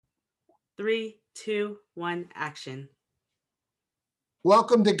Three, two, one, action.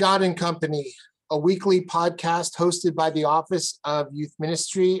 Welcome to God and Company, a weekly podcast hosted by the Office of Youth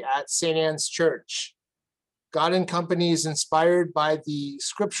Ministry at St. Anne's Church. God and Company is inspired by the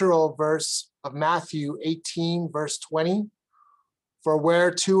scriptural verse of Matthew 18, verse 20. For where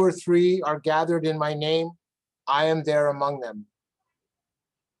two or three are gathered in my name, I am there among them.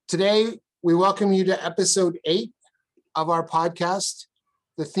 Today, we welcome you to episode 8 of our podcast.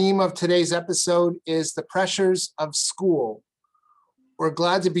 The theme of today's episode is the pressures of school. We're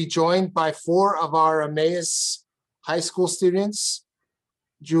glad to be joined by 4 of our Emmaus high school students,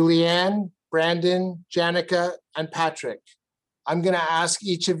 Julianne, Brandon, Janica, and Patrick. I'm going to ask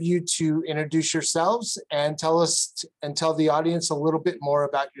each of you to introduce yourselves and tell the audience a little bit more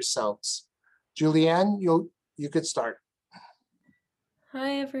about yourselves. Julianne, you could start.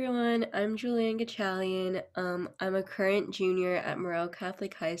 Hi everyone, I'm Julianne Gachalian. I'm a current junior at Morel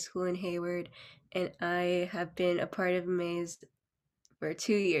Catholic High School in Hayward, and I have been a part of Maze for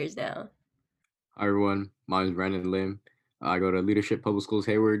 2 years now. Hi everyone, my name is Brandon Lim. I go to Leadership Public Schools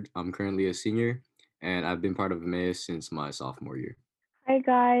Hayward. I'm currently a senior, and I've been part of Emmaus since my sophomore year. Hi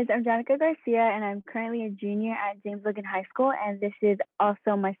guys, I'm Janica Garcia, and I'm currently a junior at James Logan High School, and this is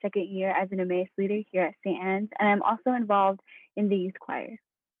also my second year as an Emmaus leader here at St. Anne's, and I'm also involved in the youth choir.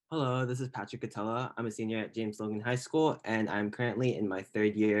 Hello, this is Patrick Catella. I'm a senior at James Logan High School, and I'm currently in my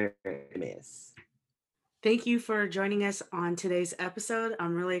 3rd year at Emmaus. Thank you for joining us on today's episode.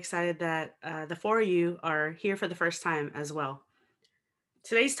 I'm really excited that the 4 of you are here for the first time as well.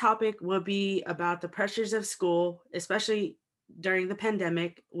 Today's topic will be about the pressures of school, especially during the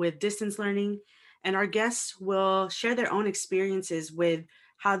pandemic with distance learning, and our guests will share their own experiences with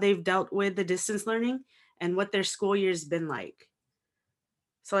how they've dealt with the distance learning and what their school year's been like.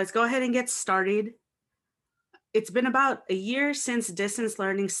 So let's go ahead and get started. It's been about a year since distance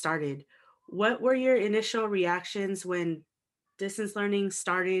learning started. What were your initial reactions when distance learning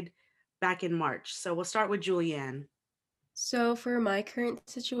started back in March? So we'll start with Julianne. So for my current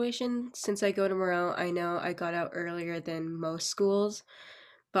situation, since I go to Morel, I know I got out earlier than most schools,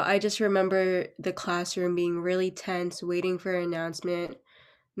 but I just remember the classroom being really tense, waiting for an announcement,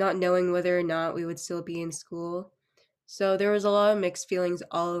 not knowing whether or not we would still be in school. So there was a lot of mixed feelings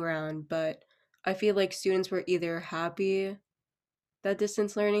all around, but I feel like students were either happy that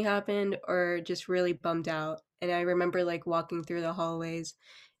distance learning happened or just really bummed out. And I remember like walking through the hallways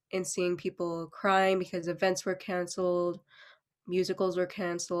and seeing people crying because events were canceled, musicals were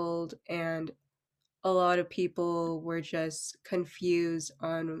canceled, and a lot of people were just confused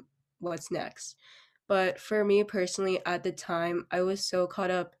on what's next. But for me personally, at the time, I was so caught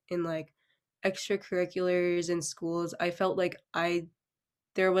up in like extracurriculars in schools. I felt like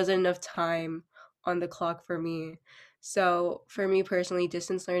there wasn't enough time on the clock for me. So for me personally,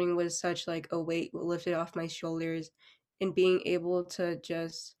 distance learning was such like a weight lifted off my shoulders, and being able to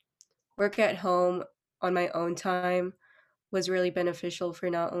just work at home on my own time was really beneficial for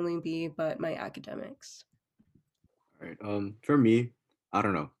not only me but my academics. All right. For me, I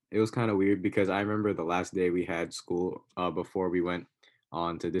don't know. It was kind of weird because I remember the last day we had school before we went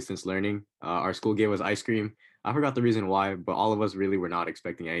on to distance learning. Our school gave us ice cream. I forgot the reason why, but all of us really were not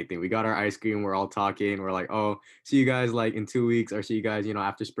expecting anything. We got our ice cream. We're all talking. We're like, oh, see you guys like in 2 weeks, or see you guys,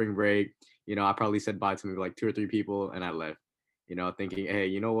 after spring break. I probably said bye to maybe like 2 or 3 people, and I left. Thinking, hey,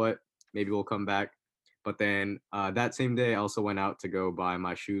 you know what? Maybe we'll come back. But then that same day, I also went out to go buy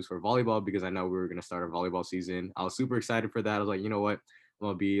my shoes for volleyball because I know we were going to start our volleyball season. I was super excited for that. I was like, you know what? I'm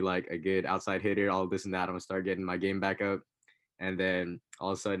going to be like a good outside hitter, all this and that. I'm going to start getting my game back up. And then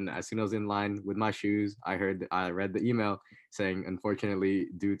all of a sudden, as soon as I was in line with my shoes, I read the email saying, unfortunately,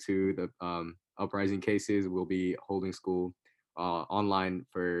 due to the uprising cases, we'll be holding school online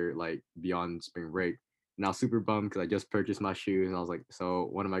for like beyond spring break. And I was super bummed because I just purchased my shoes. And I was like, so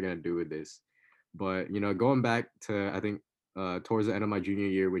what am I going to do with this? But, going back to, I think, towards the end of my junior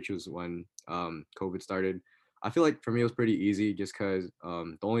year, which was when COVID started, I feel like for me, it was pretty easy just because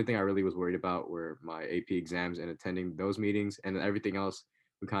the only thing I really was worried about were my AP exams and attending those meetings. And then everything else,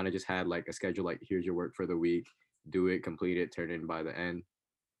 we kind of just had like a schedule, like, here's your work for the week, do it, complete it, turn it in by the end.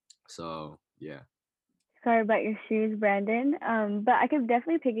 So, yeah. Sorry about your shoes, Brandon. But I could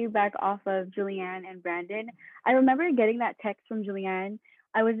definitely piggyback off of Julianne and Brandon. I remember getting that text from Julianne.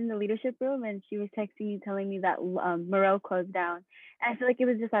 I was in the leadership room and she was texting me telling me that Morel closed down. And I feel like it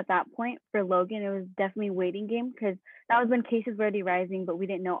was just at that point for Logan, it was definitely a waiting game because that was when cases were already rising, but we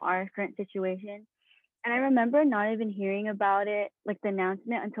didn't know our current situation. And I remember not even hearing about it, like the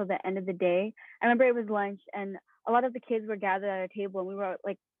announcement, until the end of the day. I remember it was lunch and a lot of the kids were gathered at a table and we were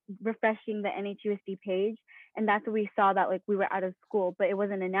like refreshing the NHUSD page. And that's when we saw that like we were out of school, but it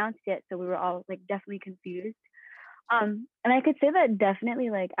wasn't announced yet. So we were all like definitely confused. And I could say that definitely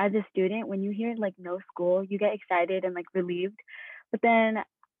like as a student, when you hear like no school, you get excited and like relieved. But then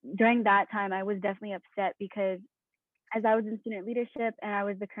during that time, I was definitely upset because as I was in student leadership and I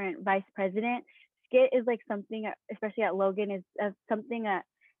was the current vice president, skit is like something, especially at Logan, is something that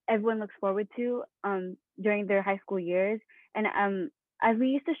everyone looks forward to during their high school years. And as we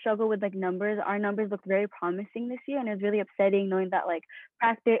used to struggle with like numbers, our numbers looked very promising this year, and it was really upsetting knowing that like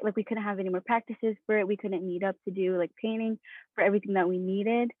practice, like we couldn't have any more practices for it. We couldn't meet up to do like painting for everything that we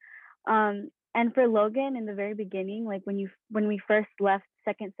needed. And for Logan in the very beginning, like when we first left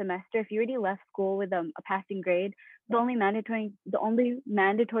second semester, if you already left school with a passing grade, the only mandatory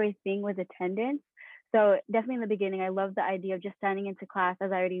thing was attendance. So definitely in the beginning, I loved the idea of just signing into class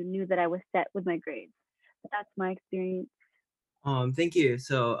as I already knew that I was set with my grades. But that's my experience. Thank you.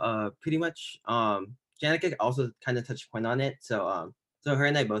 So pretty much Janica also kind of touched point on it. So her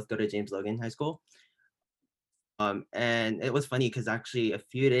and I both go to James Logan High School. And it was funny because actually a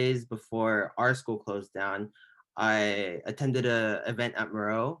few days before our school closed down, I attended a event at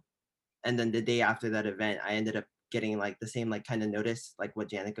Moreau. And then the day after that event, I ended up getting like the same like kind of notice like what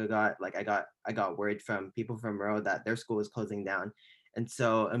Janica got. Like I got word from people from Moreau that their school was closing down. And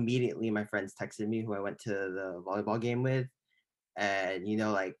so immediately my friends texted me who I went to the volleyball game with. And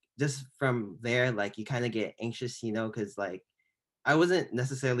like just from there, like you kind of get anxious, because like I wasn't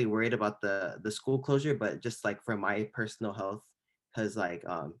necessarily worried about the school closure, but just like for my personal health, because like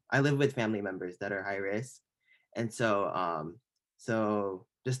I live with family members that are high risk. And so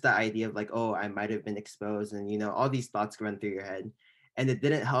just the idea of like, oh, I might have been exposed, and all these thoughts run through your head. And it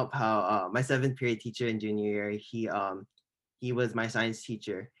didn't help how my seventh period teacher in junior year, he was my science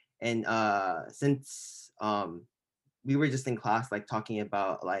teacher. And since we were just in class like talking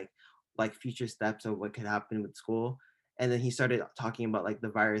about like future steps of what could happen with school, and then he started talking about like the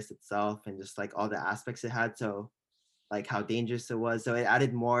virus itself and just like all the aspects it had, so like how dangerous it was. So it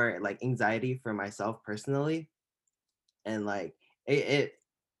added more like anxiety for myself personally. And like it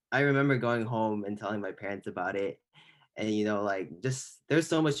I remember going home and telling my parents about it. And like just there's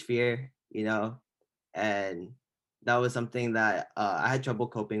so much fear, and that was something that I had trouble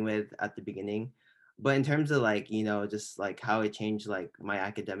coping with at the beginning. But in terms of like just like how it changed like my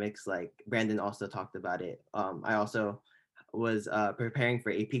academics, like Brandon also talked about it. I also was preparing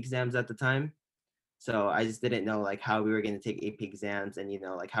for AP exams at the time, so I just didn't know like how we were going to take AP exams, and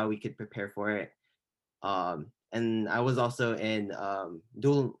like how we could prepare for it. And I was also in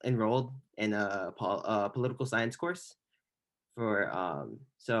dual enrolled in a political science course for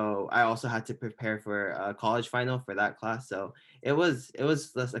so I also had to prepare for a college final for that class. So it was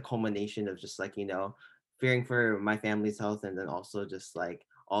just a culmination of just like fearing for my family's health, and then also just like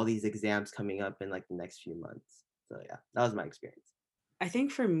all these exams coming up in like the next few months. So yeah, that was my experience. I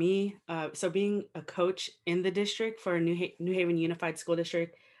think for me, so being a coach in the district for New Haven Unified School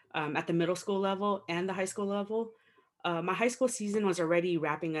District at the middle school level and the high school level, my high school season was already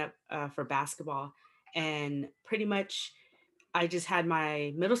wrapping up for basketball. And pretty much I just had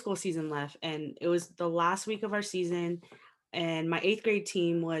my middle school season left, and it was the last week of our season. And my eighth grade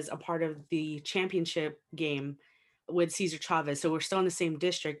team was a part of the championship game with Cesar Chavez. So we're still in the same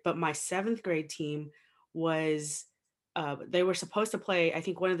district, but my seventh grade team was, they were supposed to play, I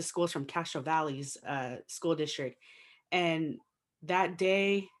think, one of the schools from Castro Valley's school district. And that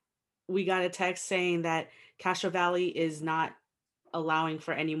day, we got a text saying that Castro Valley is not allowing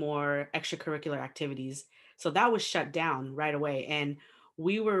for any more extracurricular activities. So that was shut down right away. And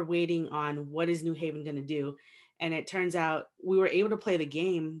we were waiting on what is New Haven going to do. And it turns out we were able to play the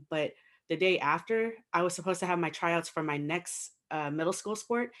game, but the day after, I was supposed to have my tryouts for my next middle school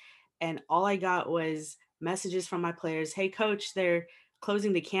sport. And all I got was messages from my players, hey, coach, they're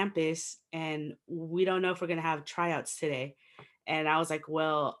closing the campus and we don't know if we're going to have tryouts today. And I was like,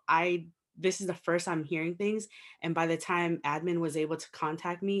 well, this is the first I'm hearing things. And by the time admin was able to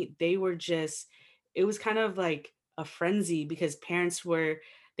contact me, it was kind of like a frenzy because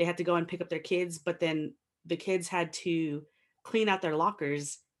they had to go and pick up their kids, but then the kids had to clean out their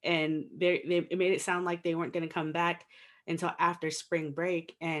lockers, and it made it sound like they weren't going to come back until after spring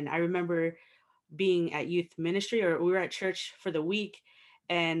break. And I remember being at youth ministry, or we were at church for the week,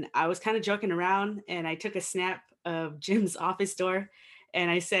 and I was kind of joking around, and I took a snap of Jim's office door and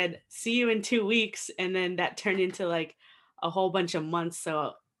I said, see you in 2 weeks. And then that turned into like a whole bunch of months.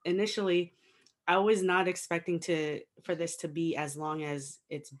 So initially I was not expecting for this to be as long as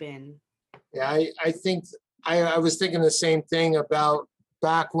it's been. Yeah, I think I was thinking the same thing about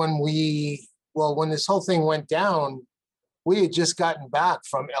back when when this whole thing went down, we had just gotten back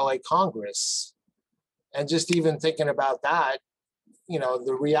from LA Congress. And just even thinking about that,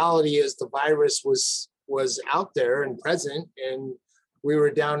 the reality is the virus was out there and present, and we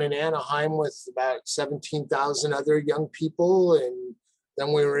were down in Anaheim with about 17,000 other young people, and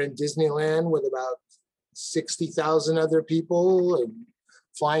then we were in Disneyland with about 60,000 other people, and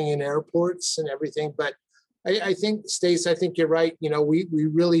flying in airports and everything. But I think, Stace, I think you're right. We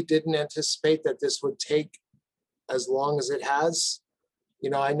really didn't anticipate that this would take as long as it has.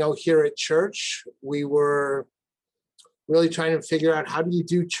 I know here at church, we were really trying to figure out, how do you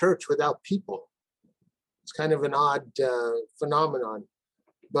do church without people? It's kind of an odd phenomenon.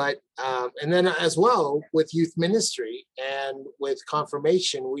 But and then as well with youth ministry and with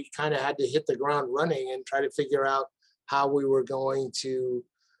confirmation, we kind of had to hit the ground running and try to figure out how we were going to,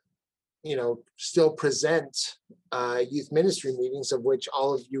 still present youth ministry meetings, of which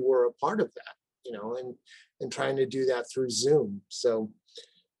all of you were a part of that, and trying to do that through Zoom. So,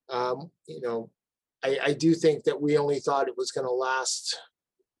 I do think that we only thought it was going to last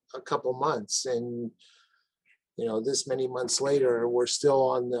a couple months, and this many months later, we're still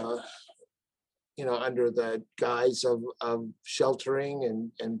on the, under the guise of sheltering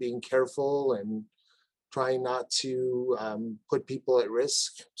and being careful and trying not to put people at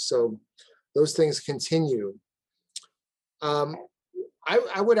risk. So those things continue.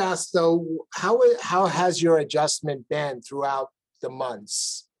 I would ask though, how has your adjustment been throughout the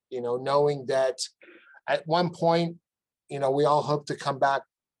months? Knowing that at one point, we all hope to come back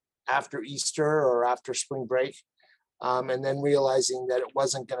after Easter or after spring break. And then realizing that it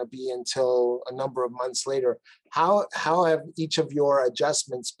wasn't going to be until a number of months later. How have each of your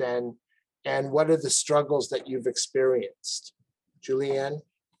adjustments been, and what are the struggles that you've experienced? Julianne?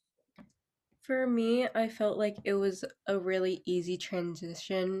 For me, I felt like it was a really easy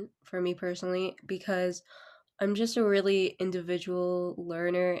transition for me personally, because I'm just a really individual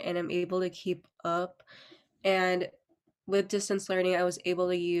learner and I'm able to keep up. And with distance learning, I was able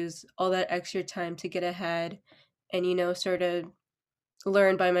to use all that extra time to get ahead and, sort of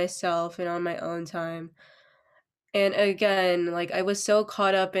learn by myself and on my own time. And again, like I was so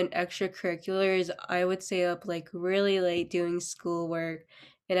caught up in extracurriculars, I would stay up like really late doing schoolwork,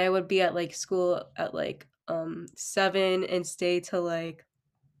 and I would be at like school at like 7 and stay till like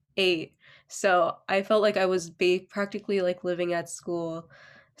 8. So I felt like I was practically like living at school.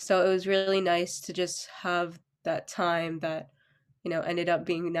 So it was really nice to just have that time that, ended up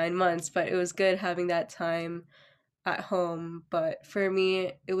being 9 months, but it was good having that time at home. But for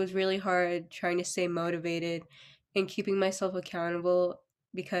me, it was really hard trying to stay motivated and keeping myself accountable,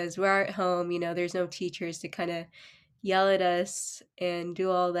 because we're at home, there's no teachers to kind of yell at us and do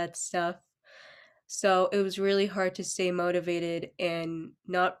all that stuff. So it was really hard to stay motivated and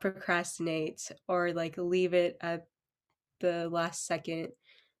not procrastinate or like leave it at the last second.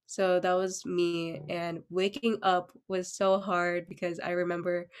 So that was me. And waking up was so hard because I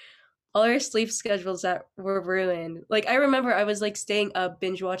remember all our sleep schedules that were ruined. Like I remember I was like staying up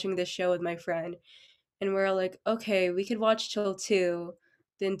binge watching this show with my friend, and we're like, okay, we could watch till 2.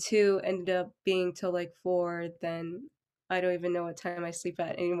 Then 2 ended up being till like 4. Then I don't even know what time I sleep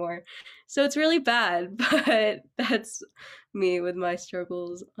at anymore. So it's really bad, but that's me with my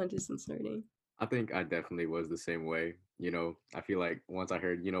struggles on distance learning. I think I definitely was the same way. I feel like once I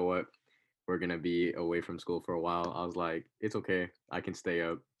heard, what, we're gonna be away from school for a while, I was like, it's okay, I can stay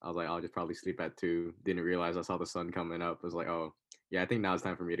up. I was like, I'll just probably sleep at 2. Didn't realize I saw the sun coming up. I was like, oh, yeah, I think now it's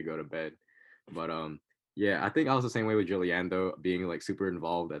time for me to go to bed. But yeah, I think I was the same way with Julianne though, being like super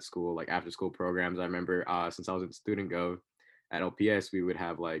involved at school, like after school programs. I remember since I was in student go at LPS, we would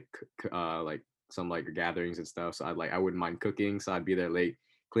have like some like gatherings and stuff. So I wouldn't mind cooking, so I'd be there late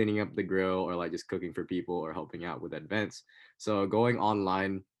cleaning up the grill or like just cooking for people or helping out with events. So going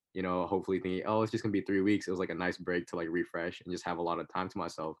online, hopefully thinking, oh, it's just gonna be 3 weeks. It was like a nice break to like refresh and just have a lot of time to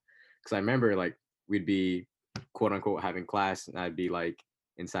myself. Cause I remember like we'd be quote unquote having class and I'd be like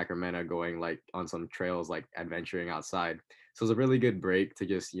in Sacramento going like on some trails, like adventuring outside. So it was a really good break to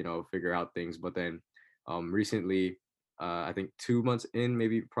just, figure out things. But then recently, I think 2 months in,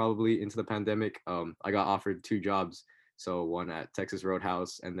 maybe probably into the pandemic, I got offered 2 jobs. So one at Texas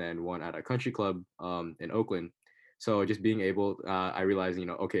Roadhouse and then one at a country club in Oakland. So just being able, I realized,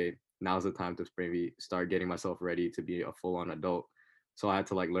 okay, now's the time to maybe start getting myself ready to be a full-on adult. So I had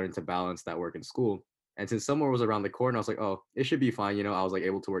to like learn to balance that work in school. And since summer was around the corner, I was like, oh, it should be fine. I was like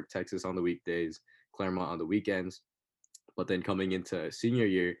able to work Texas on the weekdays, Claremont on the weekends. But then coming into senior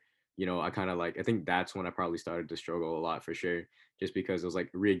year, I kind of like, I think that's when I probably started to struggle a lot for sure, just because it was like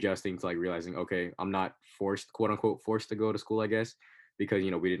readjusting to like realizing, okay, I'm not forced, quote unquote, forced to go to school, I guess, because,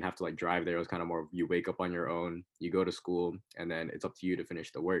 we didn't have to like drive there. It was kind of more, you wake up on your own, you go to school, and then it's up to you to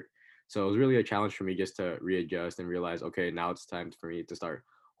finish the work. So it was really a challenge for me just to readjust and realize, okay, now it's time for me to start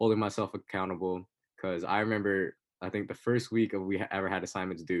holding myself accountable. Because I remember, I think the first week of ever had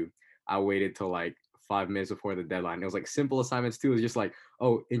assignments due, I waited till like 5 minutes before the deadline. It was like simple assignments too. It was just like,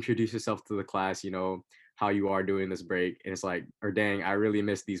 oh, introduce yourself to the class, how you are doing this break. And it's like, or dang, I really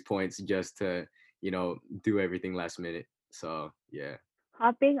missed these points just to, do everything last minute. So yeah.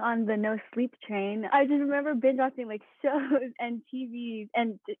 Hopping on the no sleep train. I just remember binge watching like shows and TVs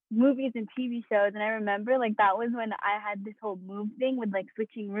and movies and TV shows. And I remember like that was when I had this whole move thing with like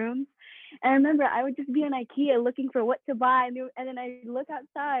switching rooms. And I remember I would just be in IKEA looking for what to buy. And then I look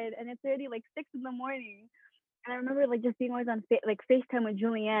outside and it's already like 6 in the morning. And I remember like just being always on like FaceTime with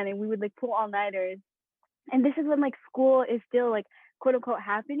Julianne and we would like pull all nighters. And this is when like school is still like quote unquote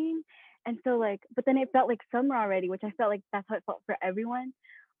happening. And so like, but then it felt like summer already, which I felt like that's how it felt for everyone.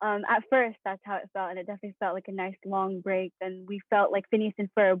 At first, that's how it felt, and it definitely felt like a nice long break. And we felt like Phineas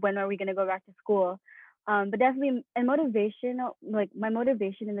and Ferb, when are we gonna go back to school? But definitely, and motivation, like my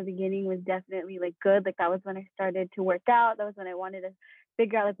motivation in the beginning was definitely like good. Like that was when I started to work out. That was when I wanted to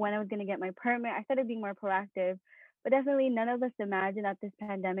figure out like when I was gonna get my permit. I started being more proactive. But definitely, none of us imagined that this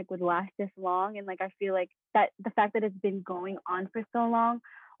pandemic would last this long. And like I feel like that the fact that it's been going on for so long,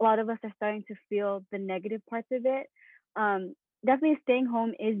 a lot of us are starting to feel the negative parts of it. Um, Definitely staying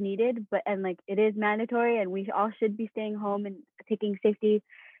home is needed, but and like it is mandatory and we all should be staying home and taking safety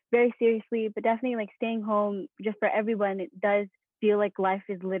very seriously. But definitely like staying home just for everyone, it does feel like life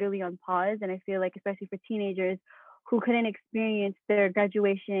is literally on pause. And I feel like especially for teenagers who couldn't experience their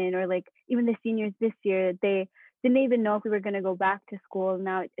graduation or like even the seniors this year, they didn't even know if we were going to go back to school.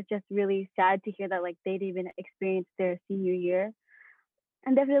 Now it's just really sad to hear that like they didn't even experience their senior year.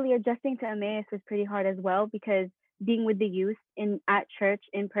 And definitely adjusting to Emmaus was pretty hard as well because being with the youth in at church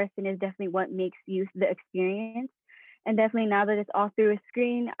in person is definitely what makes youth the experience. And definitely now that it's all through a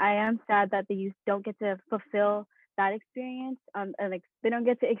screen, I am sad that the youth don't get to fulfill that experience. And like they don't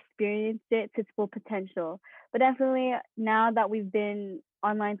get to experience it to its full potential. But definitely now that we've been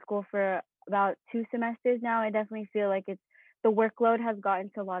online school for about 2 semesters now, I definitely feel like it's the workload has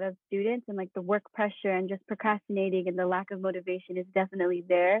gotten to a lot of students and like the work pressure and just procrastinating and the lack of motivation is definitely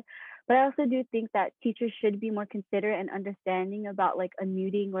there. But I also do think that teachers should be more considerate and understanding about like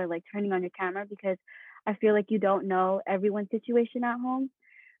unmuting or like turning on your camera because I feel like you don't know everyone's situation at home.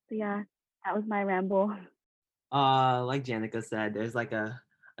 So yeah, that was my ramble. Like Janica said, there's like a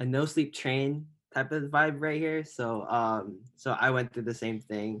no sleep train type of vibe right here. So I went through the same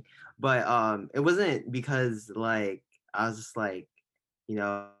thing, but it wasn't because like I was just like, you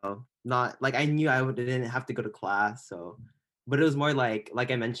know, not like I knew didn't have to go to class. So, but it was more like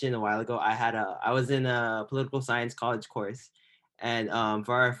I mentioned a while ago, I was in a political science college course, and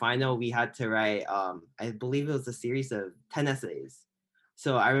for our final we had to write I believe it was a series of 10 essays.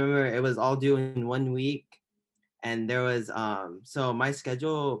 So I remember it was all due in 1 week, and there was so my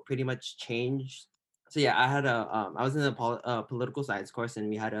schedule pretty much changed. So yeah, I was in a political science course, and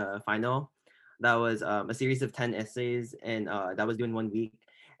we had a final that was a series of 10 essays, and that was due in 1 week.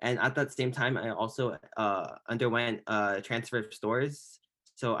 And at that same time I also underwent transfer of stores.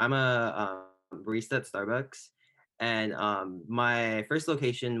 So I'm a barista at Starbucks, and my first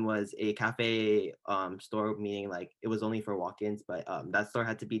location was a cafe store, meaning like it was only for walk-ins, but that store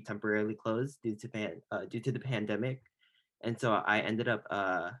had to be temporarily closed due to the pandemic. And so I ended up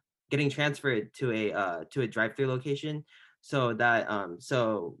getting transferred to a drive-through location.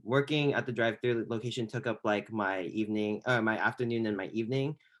 So working at the drive-through location took up like my afternoon and my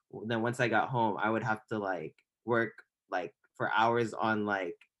evening. Then once I got home, I would have to like work like for hours on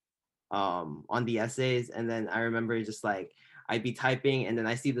the essays. And then I remember just like I'd be typing and then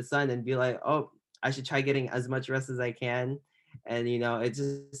I see the sun and be like, oh, I should try getting as much rest as I can. And it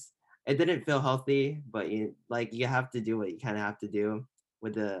didn't feel healthy, but you have to do what you kind of have to do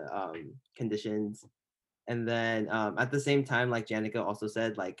with the conditions. And then at the same time, like Janica also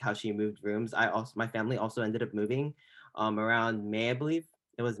said, like how she moved rooms, my family also ended up moving around May, I believe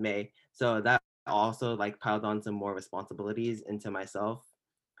it was May. So that also like piled on some more responsibilities into myself.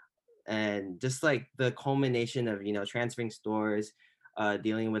 And just like the culmination of transferring stores,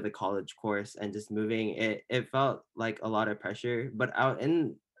 dealing with a college course, and just moving, it felt like a lot of pressure, but I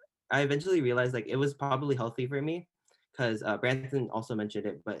eventually realized like it was probably healthy for me, because Branson also mentioned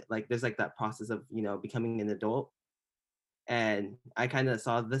it, but like there's like that process of becoming an adult, and I kind of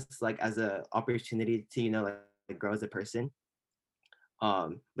saw this like as a opportunity to like grow as a person.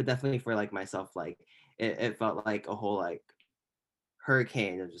 But definitely for like myself, like it felt like a whole like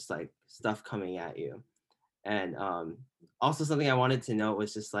hurricane of just like stuff coming at you. And also something I wanted to note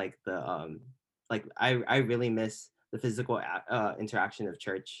was just like I really miss the physical interaction of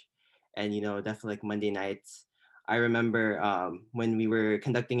church. and definitely like Monday nights. I remember when we were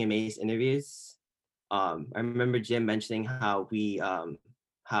conducting Emmaus interviews. I remember Jim mentioning how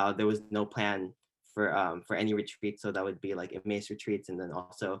there was no plan for any retreat, so that would be like Emmaus retreats, and then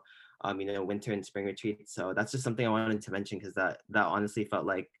also winter and spring retreats. So that's just something I wanted to mention because that honestly felt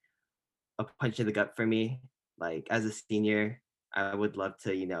like a punch in the gut for me. Like as a senior, I would love to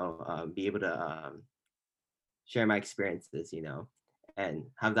be able to share my experiences, and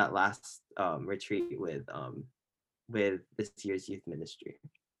have that last retreat with this year's youth ministry.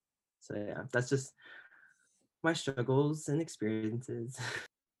 So yeah, that's just my struggles and experiences.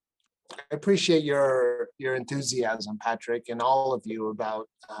 I appreciate your enthusiasm, Patrick, and all of you about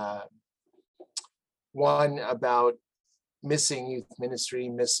one, about missing youth ministry,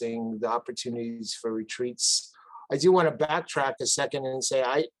 missing the opportunities for retreats. I do want to backtrack a second and say,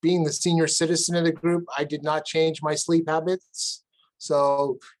 being the senior citizen of the group, I did not change my sleep habits.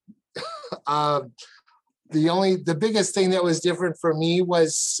 So the biggest thing that was different for me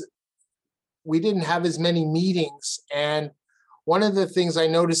was we didn't have as many meetings. And one of the things I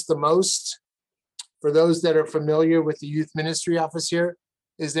noticed the most, for those that are familiar with the youth ministry office here,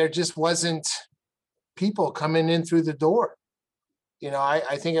 is there just wasn't people coming in through the door.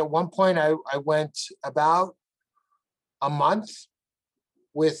 I think at one point I went about a month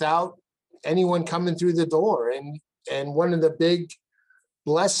without anyone coming through the door. And one of the big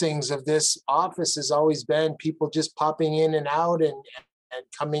blessings of this office has always been people just popping in and out and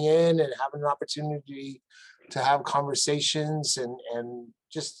coming in and having an opportunity to have conversations and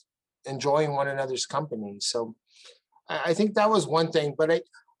just enjoying one another's company. So I think that was one thing, but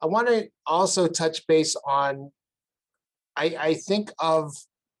I want to also touch base on, I think of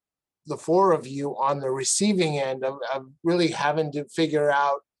the four of you on the receiving end of really having to figure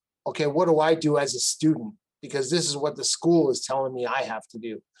out, okay, what do I do as a student? Because this is what the school is telling me I have to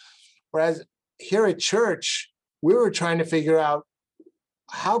do. Whereas here at church, we were trying to figure out,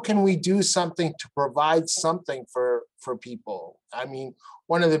 how can we do something to provide something for people? I mean,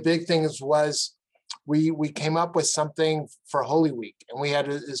 one of the big things was we came up with something for Holy Week, and we had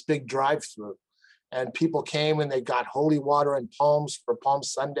this big drive-through, and people came and they got holy water and palms for Palm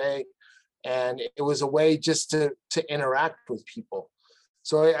Sunday, and it was a way just to interact with people.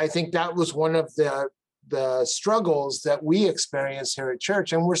 So I think that was one of the struggles that we experience here at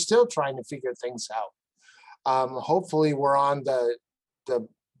church, and we're still trying to figure things out. Hopefully we're on the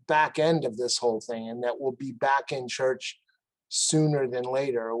back end of this whole thing, and that we'll be back in church sooner than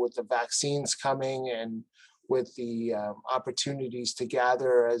later with the vaccines coming and with the opportunities to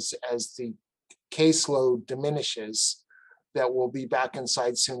gather as the caseload diminishes, that we'll be back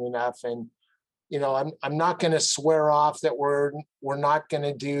inside soon enough. And I'm not going to swear off that we're not going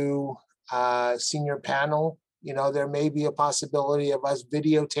to do senior panel. There may be a possibility of us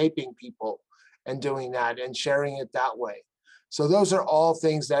videotaping people and doing that and sharing it that way. So those are all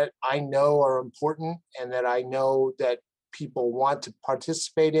things that I know are important and that I know that people want to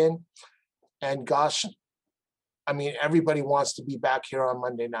participate in. And gosh, I mean, everybody wants to be back here on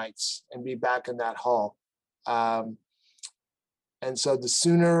Monday nights and be back in that hall. And so the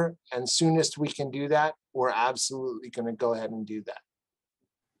sooner and soonest we can do that, we're absolutely going to go ahead and do that.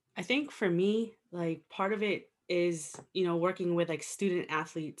 I think for me, like part of it is, working with like student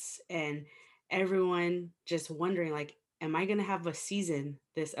athletes and everyone just wondering like, am I going to have a season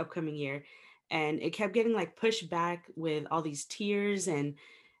this upcoming year? And it kept getting like pushed back with all these tiers and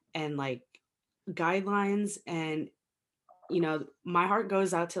like guidelines. And my heart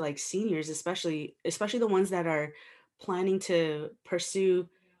goes out to like seniors, especially the ones that are planning to pursue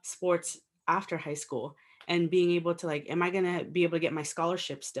sports after high school, and being able to like, am I going to be able to get my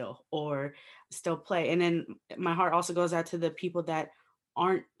scholarship still or still play? And then my heart also goes out to the people that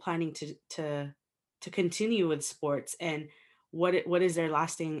aren't planning to continue with sports, and what is their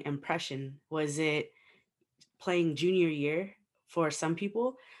lasting impression? Was it playing junior year for some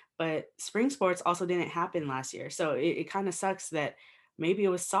people? But spring sports also didn't happen last year. So it kind of sucks that maybe it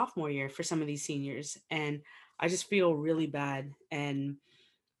was sophomore year for some of these seniors. And I just feel really bad. And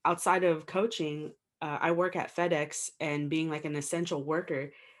outside of coaching, I work at FedEx, and being like an essential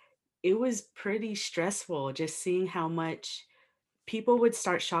worker, it was pretty stressful just seeing how much people would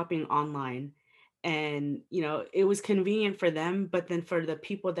start shopping online. And it was convenient for them, but then for the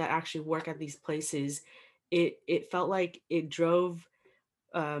people that actually work at these places, it felt like it drove,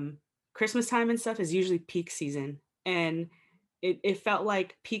 um Christmas time and stuff is usually peak season, and it felt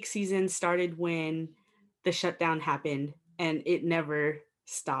like peak season started when the shutdown happened, and it never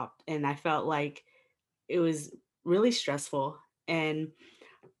stopped. And I felt like it was really stressful. And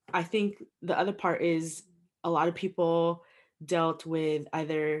I think the other part is, a lot of people dealt with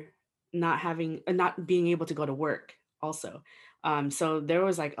either not being able to go to work also. So there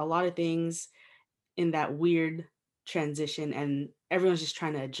was like a lot of things in that weird transition, and everyone's just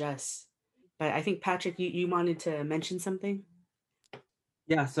trying to adjust. But I think Patrick, you wanted to mention something.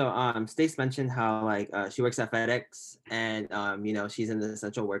 Yeah, so Stace mentioned how like she works at FedEx and she's an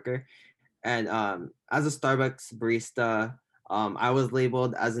essential worker. And as a Starbucks barista, I was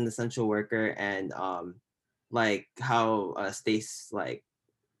labeled as an essential worker, and like how Stace like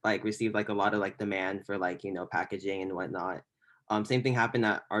received like a lot of like demand for like packaging and whatnot. Same thing happened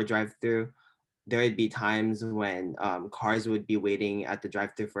at our drive-through. There would be times when cars would be waiting at the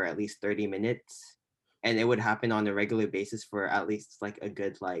drive-through for at least 30 minutes, and it would happen on a regular basis for at least like a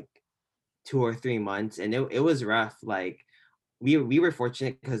good like 2 or 3 months, and it was rough. Like we were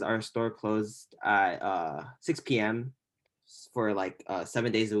fortunate because our store closed at 6 p.m. for like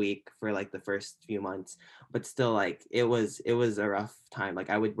 7 days a week for like the first few months, but still like it was a rough time.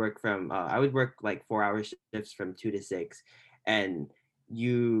 Like I would work like 4 hour shifts from 2 to 6, and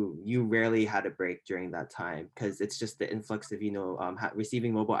you rarely had a break during that time because it's just the influx of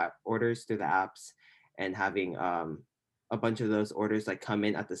receiving mobile app orders through the apps and having a bunch of those orders like come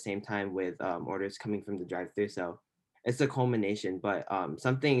in at the same time with orders coming from the drive-through. So it's a culmination. But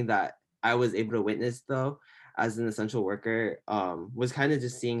something that I was able to witness though as an essential worker was kind of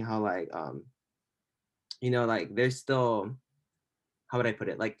just seeing how like like there's still, how would I put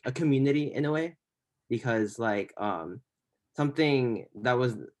it, like a community in a way, because like something that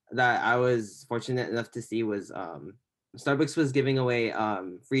I was fortunate enough to see was Starbucks was giving away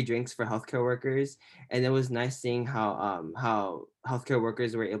free drinks for healthcare workers, and it was nice seeing how healthcare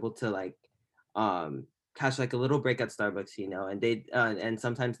workers were able to like catch like a little break at Starbucks, and they and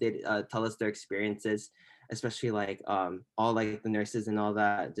sometimes they'd tell us their experiences, especially like all like the nurses and all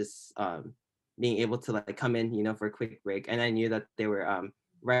that, just being able to like come in, for a quick break, and I knew that they were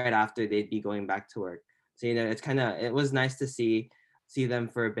right after they'd be going back to work. So it was nice to see them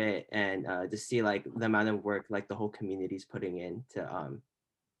for a bit and just see like the amount of work like the whole community's putting in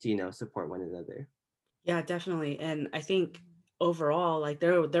to support one another. Yeah, definitely. And I think overall, like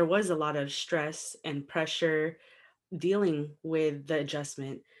there was a lot of stress and pressure dealing with the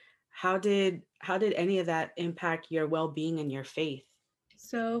adjustment. How did any of that impact your well-being and your faith?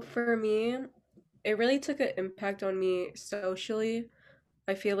 So for me, it really took an impact on me socially.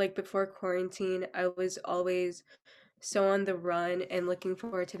 I feel like before quarantine, I was always so on the run and looking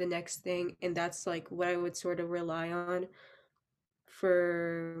forward to the next thing. And that's like what I would sort of rely on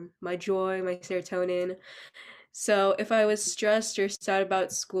for my joy, my serotonin. So if I was stressed or sad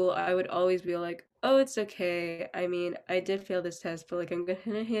about school, I would always be like, oh, it's okay. I mean, I did fail this test, but like I'm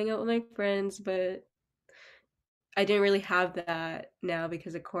gonna hang out with my friends. But I didn't really have that now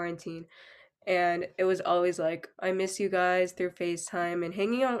because of quarantine. And it was always like, I miss you guys through FaceTime, and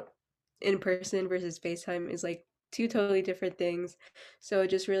hanging out in person versus FaceTime is like two totally different things. So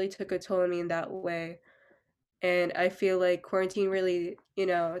it just really took a toll on me in that way. And I feel like quarantine really,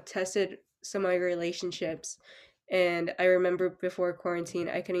 tested some of my relationships. And I remember before quarantine,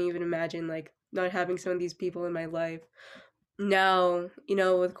 I couldn't even imagine like not having some of these people in my life. Now,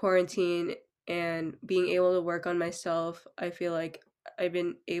 with quarantine and being able to work on myself, I feel like I've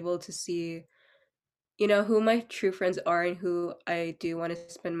been able to see, who my true friends are and who I do want to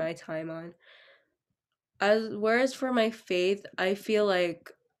spend my time on. As whereas for my faith, I feel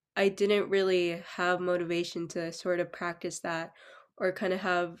like I didn't really have motivation to sort of practice that or kind of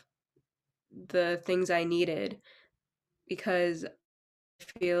have the things I needed because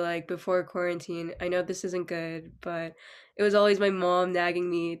I feel like before quarantine, I know this isn't good, but it was always my mom nagging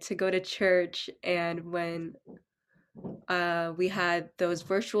me to go to church. And when we had those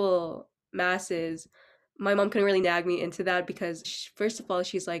virtual masses, my mom couldn't really nag me into that because first of all,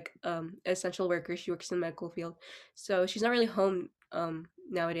 she's like essential worker. She works in the medical field, so she's not really home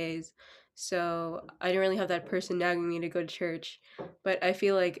nowadays. So I didn't really have that person nagging me to go to church. But I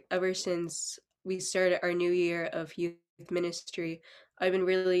feel like ever since we started our new year of youth ministry, I've been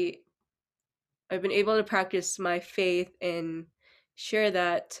really I've been able to practice my faith and share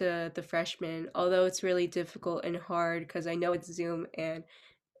that to the freshmen, although it's really difficult and hard because I know it's Zoom and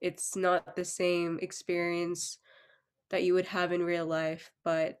it's not the same experience that you would have in real life,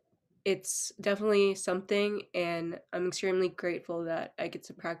 but it's definitely something, and I'm extremely grateful that I get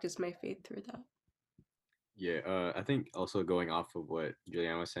to practice my faith through that. Yeah, I think also going off of what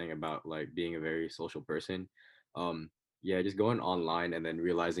Julianne was saying about like being a very social person, um, yeah, just going online and then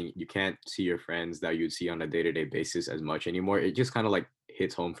realizing you can't see your friends that you'd see on a day-to-day basis as much anymore. It just kind of like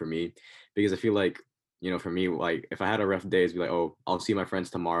hits home for me because I feel like for me, like if I had a rough day, it's be like, oh, I'll see my friends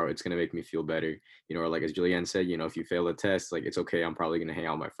tomorrow. It's gonna make me feel better. Or like as Julianne said, if you fail a test, like it's okay. I'm probably gonna hang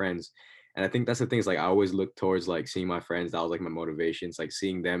out with my friends. And I think that's the thing is like I always look towards like seeing my friends. That was like my motivation. It's like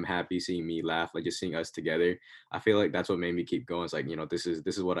seeing them happy, seeing me laugh, like just seeing us together. I feel like that's what made me keep going. It's like, this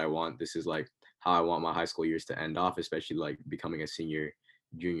is what I want. This is like how I want my high school years to end off, especially like becoming a senior,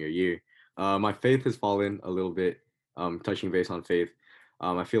 junior year. My faith has fallen a little bit, touching base on faith.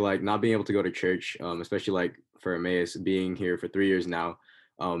 I feel like not being able to go to church, especially like for Emmaus, being here for 3 years now,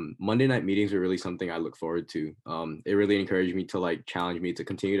 Monday night meetings were really something I look forward to. It really encouraged me to like challenge me to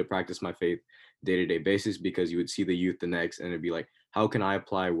continue to practice my faith day-to-day basis, because you would see the youth the next and it'd be like, how can I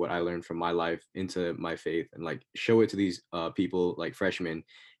apply what I learned from my life into my faith and like show it to these people like freshmen,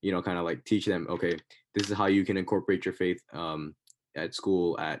 kind of like teach them, okay, this is how you can incorporate your faith at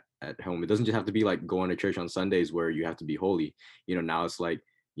school, at home. It doesn't just have to be like going to church on Sundays where you have to be holy. Now it's like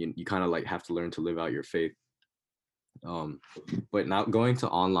you kind of like have to learn to live out your faith. um but now going to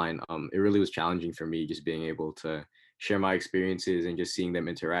online, it really was challenging for me, just being able to share my experiences and just seeing them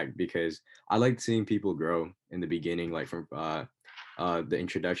interact, because I liked seeing people grow in the beginning, like from the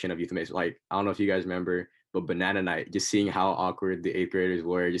introduction of youth Mace. Like, I don't know if you guys remember, but banana night, just seeing how awkward the eighth graders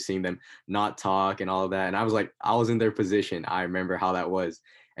were, just seeing them not talk and all of that. And I was like, I was in their position. I remember how that was.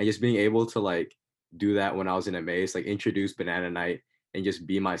 And just being able to like do that when I was in a maze, like introduce banana night and just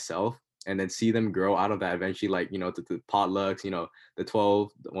be myself, and then see them grow out of that eventually, like, to the potlucks, the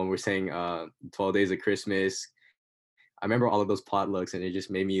 12, when we're saying 12 days of Christmas. I remember all of those potlucks, and it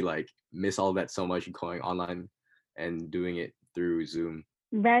just made me like miss all of that so much, going online and doing it through Zoom.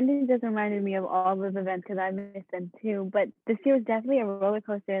 Brandon just reminded me of all those events because I missed them too. But this year was definitely a roller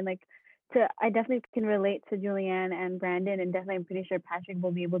coaster, and like, I definitely can relate to Julianne and Brandon, and definitely I'm pretty sure Patrick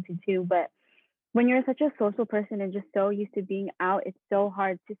will be able to too. But when you're such a social person and just so used to being out, it's so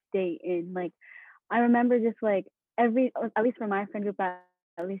hard to stay in. Like, I remember just like at least for my friend group,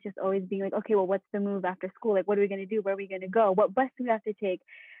 at least just always being like, okay, well, what's the move after school? Like, what are we gonna do? Where are we gonna go? What bus do we have to take?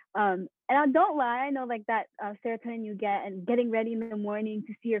 And I don't lie, I know like that serotonin you get and getting ready in the morning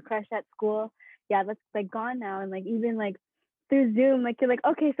to see your crush at school. Yeah, that's like gone now. And like even like through Zoom, like you're like,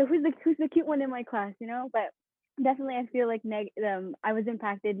 okay, so who's the cute one in my class, you know? But definitely, I feel like I was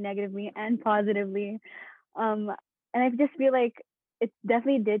impacted negatively and positively. Um, and I just feel like it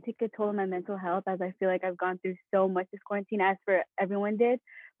definitely did take a toll on my mental health, as I feel like I've gone through so much this quarantine, as for everyone did.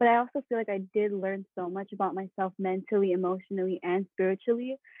 But I also feel like I did learn so much about myself mentally, emotionally, and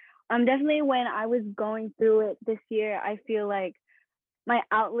spiritually. Definitely when I was going through it this year, I feel like my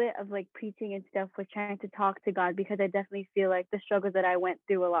outlet of like preaching and stuff was trying to talk to God, because I definitely feel like the struggles that I went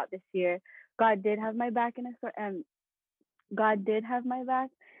through a lot this year, God did have my back in a sort, God did have my back.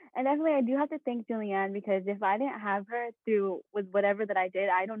 And definitely, I do have to thank Julianne, because if I didn't have her through with whatever that I did,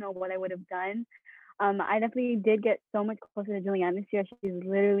 I don't know what I would have done. I definitely did get so much closer to Julianne this year. She's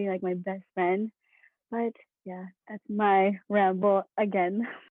literally like my best friend. But yeah, that's my ramble again.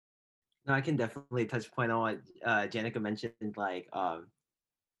 No, I can definitely touch point on what Janica mentioned. Like,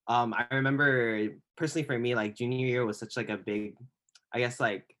 I remember personally for me, like junior year was such like a big, I guess,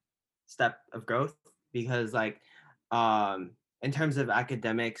 like step of growth, because like, in terms of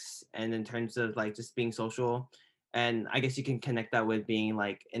academics and in terms of like just being social, and I guess you can connect that with being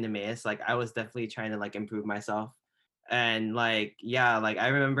like in Emmaus. Like, I was definitely trying to like improve myself, and like yeah, like I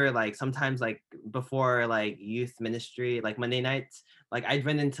remember like sometimes like before like youth ministry, like Monday nights, like I'd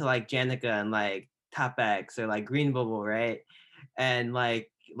run into like Janica and like TapX or like Green Bubble, right? And like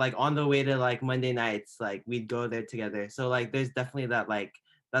on the way to like Monday nights, like we'd go there together. So like there's definitely that like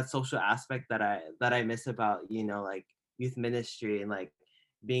that social aspect that I miss about, like youth ministry, and like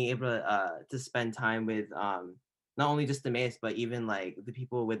being able to spend time with not only just the mates, but even like the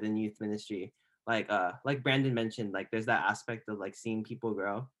people within youth ministry. Like Brandon mentioned, like there's that aspect of like seeing people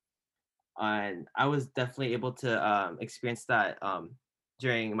grow. And I was definitely able to experience that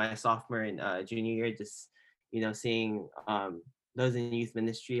during my sophomore and junior year, just seeing those in youth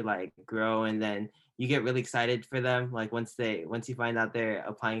ministry like grow, and then you get really excited for them, like once you find out they're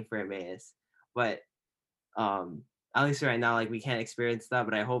applying for Emmaus. But at least right now, like we can't experience that,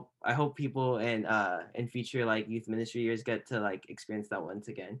 but I hope people in future like youth ministry years get to like experience that once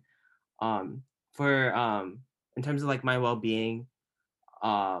again. For In terms of like my well-being,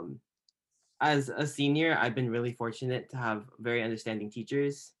 um as a senior, I've been really fortunate to have very understanding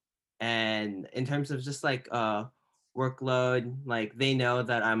teachers. And in terms of just like workload, like they know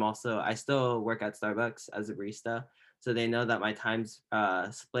that I still work at Starbucks as a barista. So they know that my time's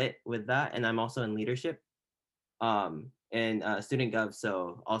split with that. And I'm also in leadership in student gov.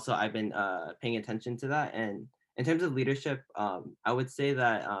 So also I've been paying attention to that. And in terms of leadership, I would say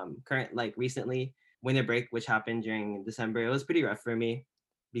that recently winter break, which happened during December, it was pretty rough for me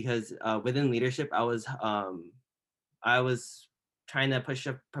because within leadership, I was trying to push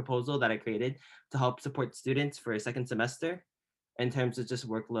a proposal that I created to help support students for a second semester in terms of just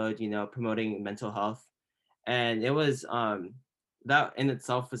workload, promoting mental health. And it was that in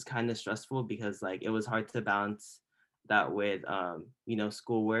itself was kind of stressful because like it was hard to balance that with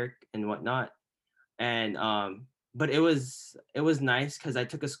schoolwork and whatnot. And but it was nice because I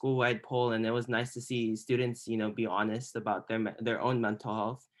took a school-wide poll, and it was nice to see students be honest about their own mental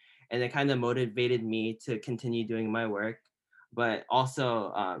health, and it kind of motivated me to continue doing my work. But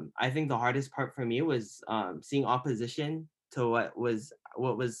also I think the hardest part for me was seeing opposition to what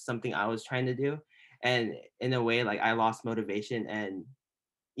was something I was trying to do, and in a way like I lost motivation. And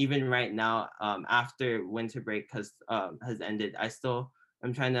even right now, after winter break has ended,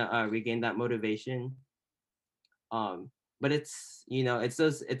 I'm trying to regain that motivation. But it's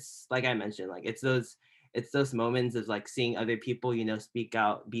like I mentioned, like it's those moments of like seeing other people speak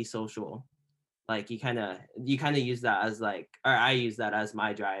out, be social. Like you kind of use that as like, or I use that as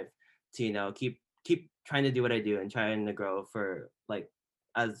my drive to keep trying to do what I do and trying to grow for like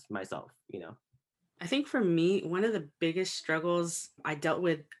as myself. I think for me, one of the biggest struggles I dealt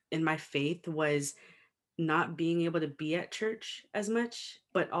with in my faith was not being able to be at church as much,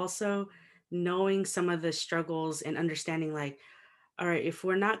 but also knowing some of the struggles and understanding like, all right, if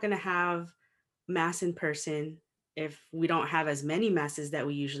we're not going to have mass in person, if we don't have as many masses that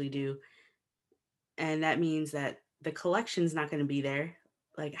we usually do, and that means that the collection's not going to be there,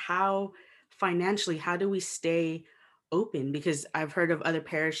 like how financially, how do we stay open? Because I've heard of other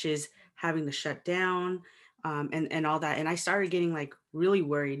parishes having to shut down, and all that. And I started getting like really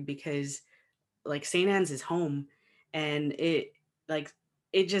worried because like St. Anne's is home, and like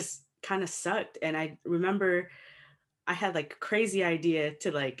it just kind of sucked. And I remember I had like a crazy idea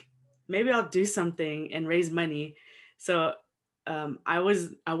to like maybe I'll do something and raise money. So I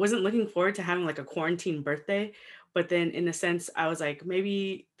wasn't looking forward to having like a quarantine birthday, but then in a sense I was like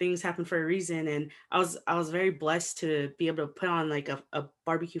maybe things happen for a reason, and I was very blessed to be able to put on like a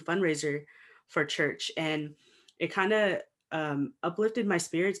barbecue fundraiser for church, and it kind of uplifted my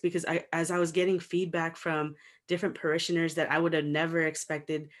spirits because as I was getting feedback from different parishioners that I would have never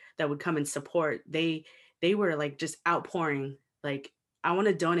expected that would come and support, they were like just outpouring like, I want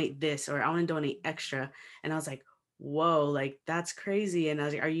to donate this or I want to donate extra. And I was like, whoa, like that's crazy. And I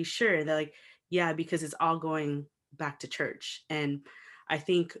was like, are you sure? They're like, yeah, because it's all going back to church. And I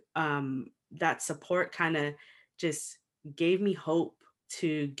think that support kind of just gave me hope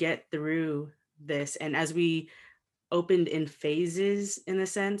to get through this. And as we opened in phases, in a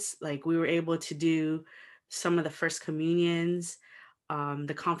sense, like we were able to do some of the first communions,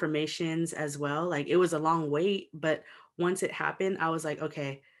 the confirmations as well. Like it was a long wait, but once it happened, I was like,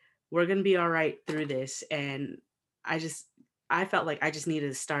 okay, we're gonna be all right through this. And I just, I felt like I just needed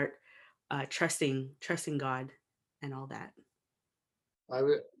to start trusting God and all that. I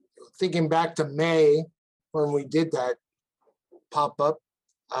was thinking back to May when we did that pop up.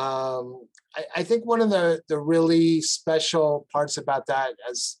 I think one of the really special parts about that,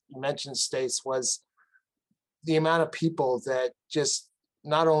 as you mentioned, Stace, was the amount of people that just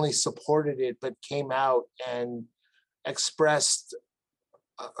not only supported it, but came out and expressed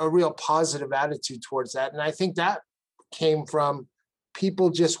a real positive attitude towards that. And I think that came from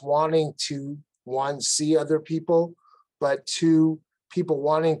people just wanting to, one, see other people, but two, people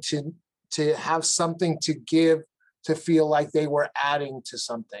wanting to have something to give, to feel like they were adding to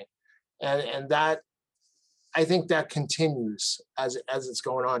something. And that, I think that continues as it's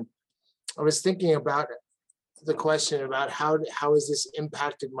going on. I was thinking about the question about how has this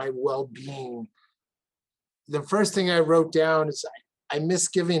impacted my well-being. The first thing I wrote down is I miss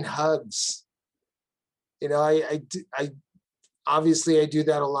giving hugs. I obviously I do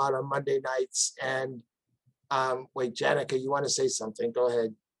that a lot on Monday nights. And wait, Janica, you want to say something? Go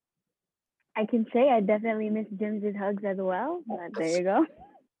ahead. I can say I definitely miss Jim's hugs as well. But there you go.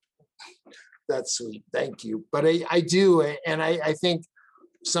 That's sweet. Thank you. But I do. And I think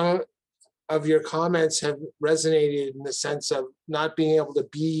some of your comments have resonated in the sense of not being able to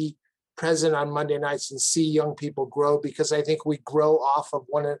be present on Monday nights and see young people grow, because I think we grow off of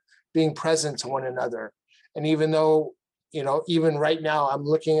being present to one another. And even though, even right now I'm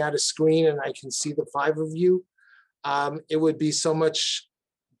looking at a screen and I can see the five of you, it would be so much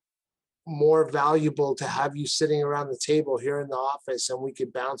more valuable to have you sitting around the table here in the office, and we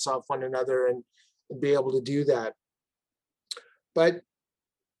could bounce off one another and be able to do that. But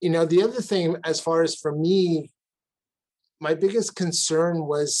the other thing, as far as for me, my biggest concern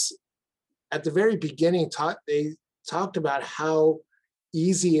was at the very beginning, they talked about how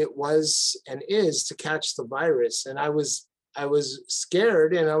easy it was and is to catch the virus. And I was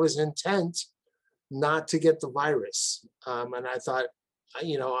scared, and I was intent not to get the virus. And I thought,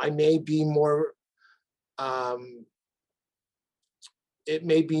 I may be more, it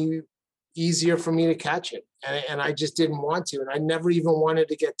may be easier for me to catch it. And I just didn't want to. And I never even wanted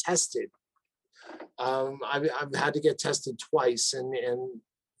to get tested. I've had to get tested twice, and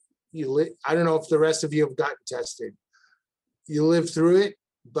I don't know if the rest of you have gotten tested. You live through it,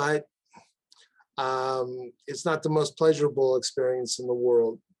 but it's not the most pleasurable experience in the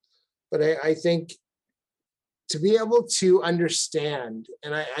world. But I think to be able to understand,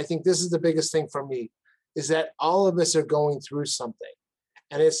 and I think this is the biggest thing for me, is that all of us are going through something.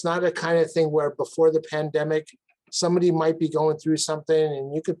 And it's not a kind of thing where before the pandemic, somebody might be going through something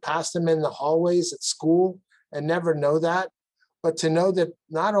and you could pass them in the hallways at school and never know that. But to know that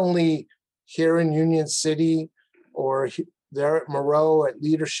not only here in Union City or there at Moreau, at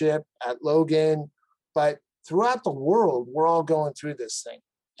Leadership, at Logan, but throughout the world, we're all going through this thing,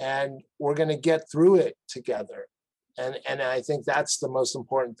 and we're going to get through it together. And I think that's the most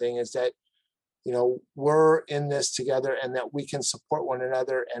important thing, is that, we're in this together, and that we can support one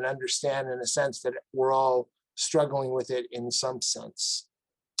another and understand, in a sense, that we're all struggling with it in some sense.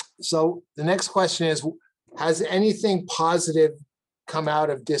 So the next question is, has anything positive come out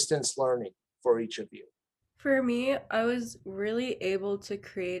of distance learning for each of you? For me, I was really able to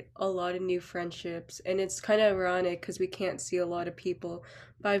create a lot of new friendships, and it's kind of ironic because we can't see a lot of people,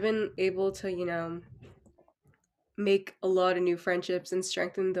 but I've been able to, make a lot of new friendships and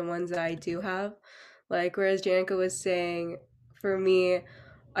strengthen the ones that I do have. Like, whereas Janica was saying, for me,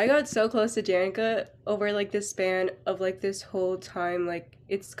 I got so close to Janica over like the span of like this whole time. Like,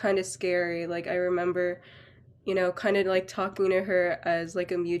 it's kind of scary. Like, I remember, kind of like talking to her as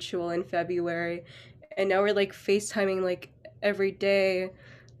like a mutual in February, and now we're like FaceTiming like every day.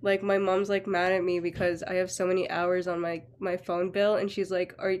 Like, my mom's like mad at me because I have so many hours on my phone bill, and she's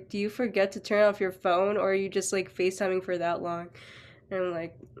like, do you forget to turn off your phone, or are you just like FaceTiming for that long? And I'm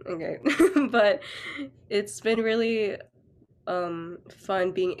like, okay. But it's been really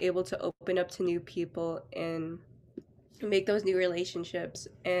fun being able to open up to new people and make those new relationships.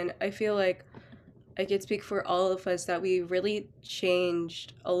 And I feel like I could speak for all of us that we really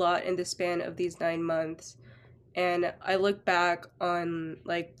changed a lot in the span of these 9 months. And I look back on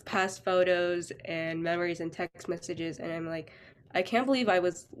like past photos and memories and text messages, and I'm like, I can't believe I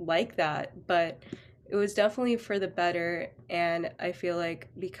was like that, but it was definitely for the better. And I feel like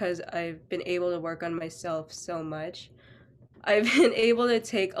because I've been able to work on myself so much, I've been able to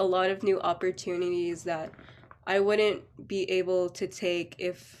take a lot of new opportunities that I wouldn't be able to take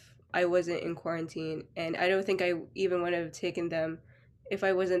if I wasn't in quarantine. And I don't think I even would have taken them if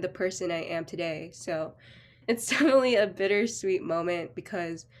I wasn't the person I am today. So it's definitely a bittersweet moment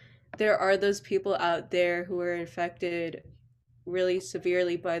because there are those people out there who are infected really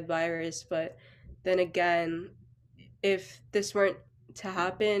severely by the virus. But then again, if this weren't to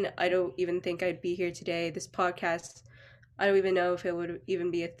happen, I don't even think I'd be here today. This podcast, I don't even know if it would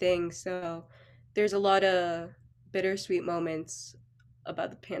even be a thing. So there's a lot of bittersweet moments about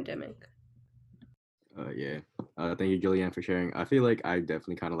the pandemic. Yeah. Thank you, Julianne, for sharing. I feel like I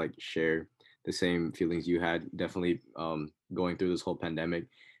definitely kind of like share the same feelings you had. Definitely going through this whole pandemic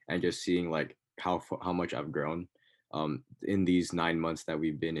and just seeing like how much I've grown in these 9 months that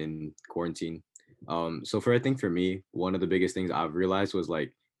we've been in quarantine. So I think for me, one of the biggest things I've realized was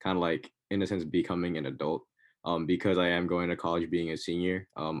like kind of like in a sense becoming an adult. Because I am going to college, being a senior.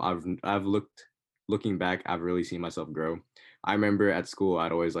 I've looking back, I've really seen myself grow. I remember at school,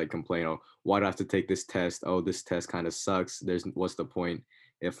 I'd always like complain, oh, why do I have to take this test? Oh, this test kind of sucks. What's the point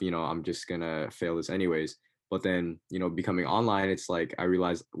if, I'm just gonna fail this anyways. But then, becoming online, it's like I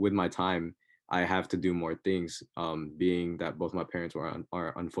realized with my time, I have to do more things. Being that both my parents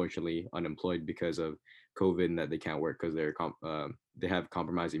are unfortunately unemployed because of COVID and that they can't work because they have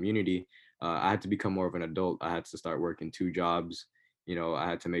compromised immunity. I had to become more of an adult. I had to start working 2 jobs. I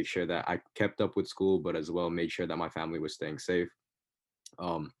had to make sure that I kept up with school, but as well made sure that my family was staying safe.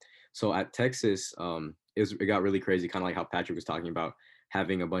 So at Texas, it got really crazy, kind of like how Patrick was talking about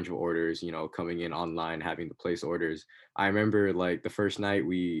having a bunch of orders, coming in online, having to place orders. I remember like the first night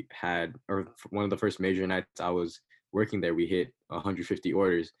we had, or one of the first major nights I was working there, we hit 150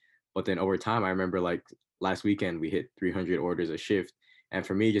 orders. But then over time, I remember like last weekend, we hit 300 orders a shift. And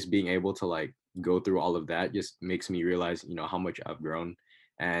for me, just being able to like go through all of that just makes me realize, how much I've grown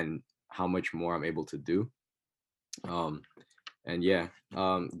and how much more I'm able to do. And yeah,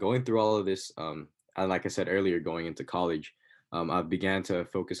 going through all of this, and like I said earlier, going into college, I began to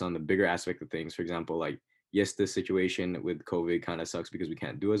focus on the bigger aspect of things. For example, like yes, this situation with COVID kind of sucks because we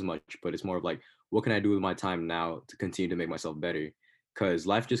can't do as much, but it's more of like, what can I do with my time now to continue to make myself better? Because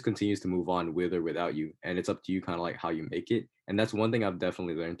life just continues to move on with or without you, and it's up to you kind of like how you make it. And that's one thing I've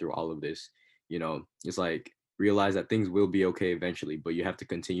definitely learned through all of this. It's like realize that things will be okay eventually, but you have to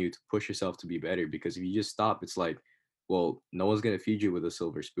continue to push yourself to be better, because if you just stop, it's like, well, no one's gonna feed you with a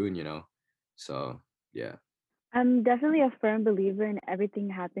silver spoon. So yeah. I'm definitely a firm believer in everything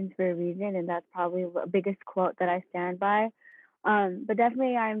happens for a reason, and that's probably the biggest quote that I stand by. But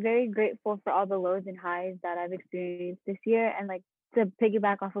definitely, I'm very grateful for all the lows and highs that I've experienced this year. And like to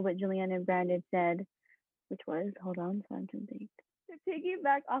piggyback off of what Julianne and Brandon said, which was, hold on, so I can think. To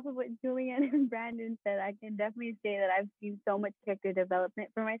piggyback off of what Julianne and Brandon said, I can definitely say that I've seen so much character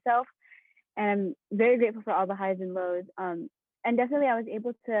development for myself, and I'm very grateful for all the highs and lows. And definitely, I was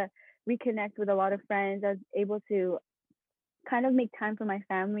able to reconnect with a lot of friends. I was able to kind of make time for my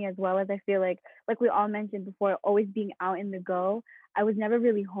family, as well as I feel like we all mentioned before, always being out in the go. I was never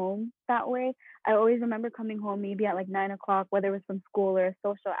really home that way. I always remember coming home maybe at like 9 o'clock, whether it was from school or a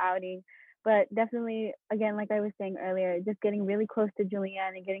social outing. But definitely, again, like I was saying earlier, just getting really close to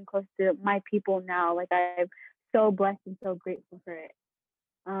Julianne and getting close to my people now. Like I'm so blessed and so grateful for it.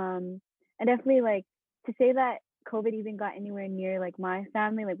 And definitely like to say that COVID even got anywhere near like my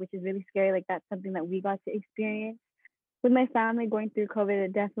family, like which is really scary. Like that's something that we got to experience with my family going through COVID.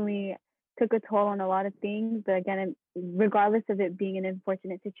 It definitely took a toll on a lot of things. But again, regardless of it being an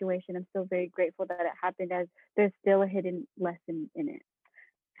unfortunate situation, I'm still very grateful that it happened, as there's still a hidden lesson in it.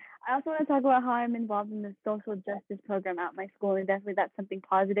 I also want to talk about how I'm involved in the social justice program at my school, and definitely that's something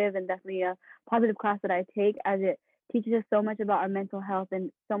positive and definitely a positive class that I take, as it teaches us so much about our mental health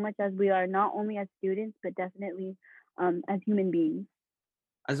and so much as we are not only as students but definitely as human beings.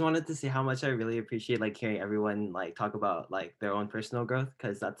 I just wanted to say how much I really appreciate like hearing everyone like talk about like their own personal growth,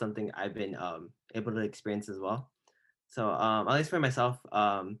 because that's something I've been able to experience as well. So at least for myself,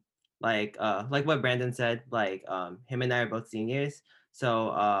 like what Brandon said, like him and I are both seniors.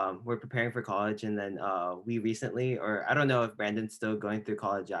 So we're preparing for college, and then we recently, or I don't know if Brandon's still going through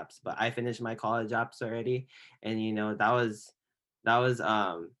college apps, but I finished my college apps already, and that was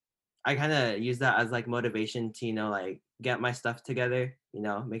I kind of use that as like motivation to like get my stuff together,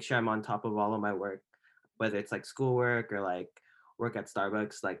 make sure I'm on top of all of my work, whether it's like schoolwork or like work at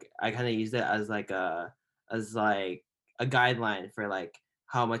Starbucks. Like I kind of use it as like a guideline for like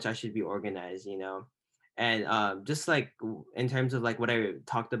how much I should be organized. And just like in terms of like what I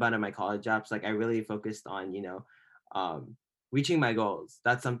talked about in my college apps, like I really focused on um, reaching my goals.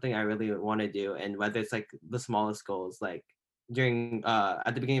 That's something I really want to do, and whether it's like the smallest goals, like during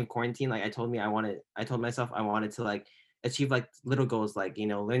at the beginning of quarantine, like I told myself I wanted to like achieve like little goals, like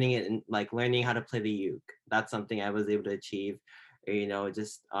learning it and like learning how to play the uke. That's something I was able to achieve, or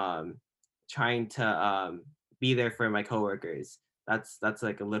just trying to be there for my coworkers. That's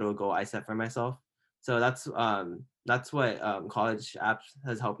like a little goal I set for myself. So that's what college apps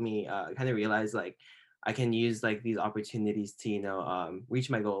has helped me kind of realize, like I can use like these opportunities to reach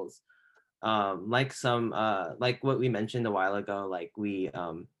my goals. Like what we mentioned a while ago, like we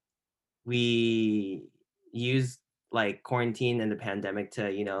use like quarantine and the pandemic to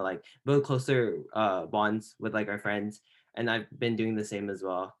like build closer bonds with like our friends, and I've been doing the same as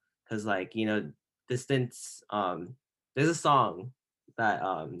well, because like distance. There's a song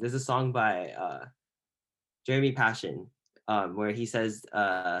there's a song by Jeremy Passion, where he says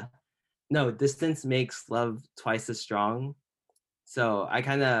no, distance makes love twice as strong. So I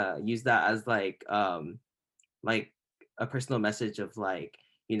kind of use that as like a personal message of like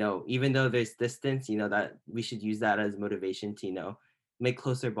even though there's distance, that we should use that as motivation to make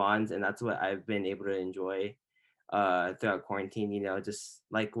closer bonds. And that's what I've been able to enjoy throughout quarantine. Just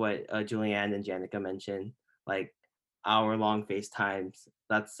like what Julianne and Janica mentioned, like hour-long FaceTimes.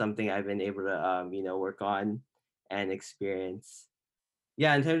 That's something I've been able to work on and experience.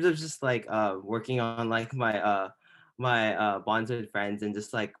 Yeah, in terms of just like working on like my bonds with friends and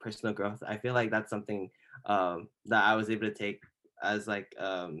just like personal growth, I feel like that's something that I was able to take as like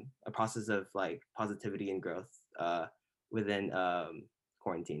a process of like positivity and growth within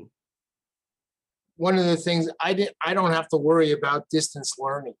quarantine. One of the things I don't have to worry about distance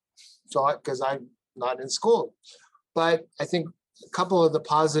learning, so because I'm not in school. But I think a couple of the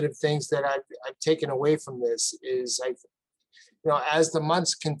positive things that I've taken away from this is as the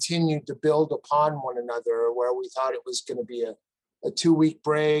months continued to build upon one another, where we thought it was going to be a 2-week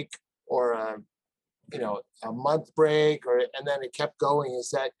break or a month break, and then it kept going, is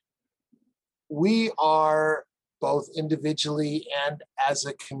that we are both individually and as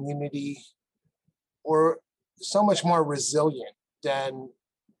a community, we're so much more resilient than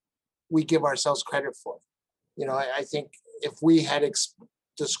we give ourselves credit for. I think if we had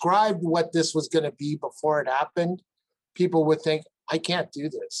described what this was going to be before it happened, people would think, I can't do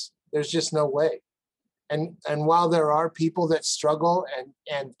this. There's just no way. And while there are people that struggle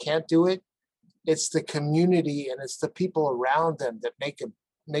and can't do it, it's the community and it's the people around them that make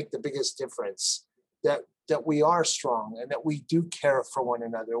the biggest difference. That we are strong and that we do care for one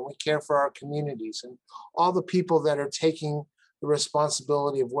another and we care for our communities and all the people that are taking the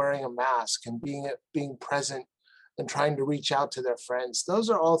responsibility of wearing a mask and being present and trying to reach out to their friends. Those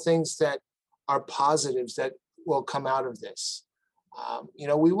are all things that are positives that will come out of this.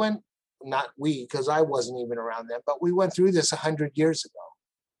 We went, not we, because I wasn't even around then, but we went through this 100 years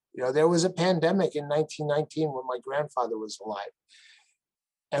ago. There was a pandemic in 1919 when my grandfather was alive.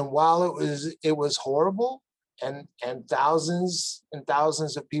 And while it was horrible and thousands and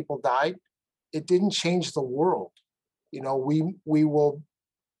thousands of people died, it didn't change the world. We will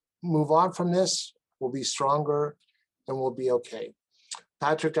move on from this, we'll be stronger, and we'll be okay.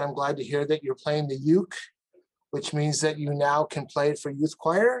 Patrick, I'm glad to hear that you're playing the uke, which means that you now can play it for youth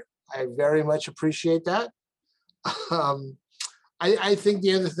choir. I very much appreciate that. I think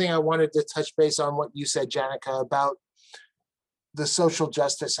the other thing I wanted to touch base on what you said, Janica, about the social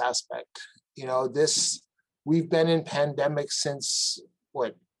justice aspect. We've been in pandemic since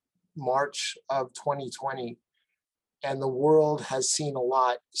March of 2020, and the world has seen a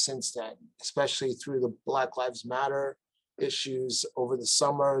lot since then, especially through the Black Lives Matter issues over the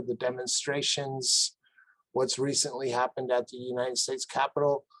summer, the demonstrations, what's recently happened at the United States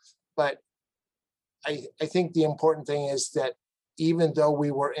Capitol. But I think the important thing is that even though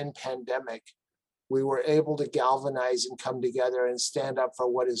we were in pandemic, we were able to galvanize and come together and stand up for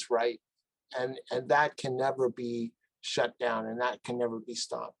what is right. And that can never be shut down and that can never be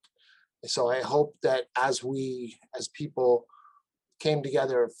stopped. So I hope that as people came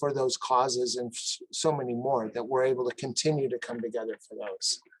together for those causes and so many more, that we're able to continue to come together for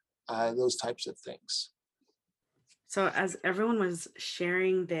those types of things. So as everyone was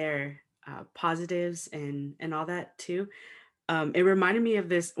sharing their positives and all that too, it reminded me of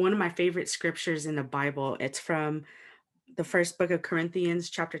this, one of my favorite scriptures in the Bible. It's from the first book of Corinthians,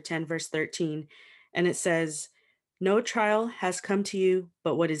 chapter 10, verse 13. And it says, "No trial has come to you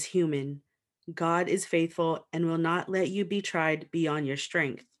but what is human. God is faithful and will not let you be tried beyond your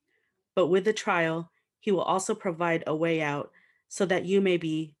strength. But with the trial, he will also provide a way out so that you may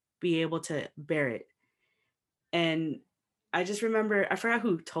be able to bear it." And I just remember, I forgot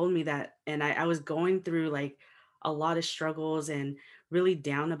who told me that. And I was going through like a lot of struggles and really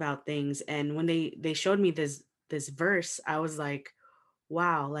down about things. And when they showed me this verse, I was like,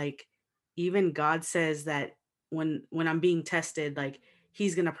 wow, like even God says that when I'm being tested, like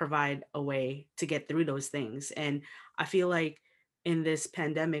he's gonna provide a way to get through those things. And I feel like in this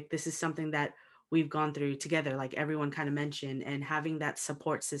pandemic, this is something that we've gone through together, like everyone kind of mentioned, and having that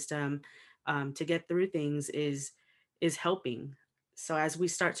support system to get through things is helping. So as we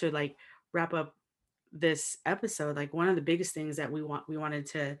start to like wrap up this episode, like one of the biggest things that we wanted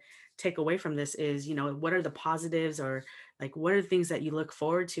to take away from this is, what are the positives, or like what are the things that you look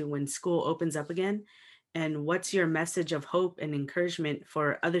forward to when school opens up again, and what's your message of hope and encouragement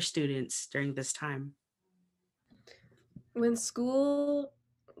for other students during this time? When school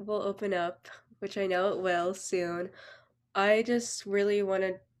will open up, which I know it will soon, I just really want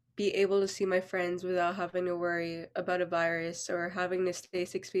to be able to see my friends without having to worry about a virus or having to stay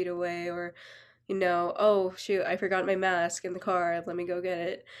 6 feet away or, oh shoot, I forgot my mask in the car, let me go get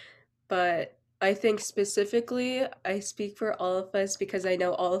it. But I think specifically, I speak for all of us because I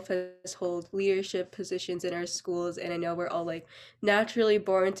know all of us hold leadership positions in our schools, and I know we're all like naturally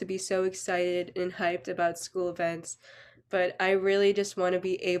born to be so excited and hyped about school events. But I really just want to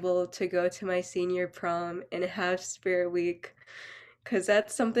be able to go to my senior prom and have Spirit Week because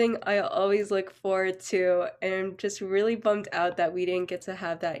that's something I always look forward to. And I'm just really bummed out that we didn't get to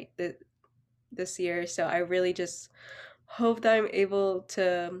have that this year. So I really just hope that I'm able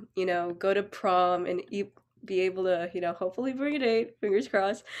to, go to prom and be able to, hopefully bring a date, fingers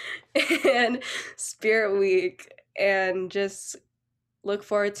crossed, and Spirit Week, and just look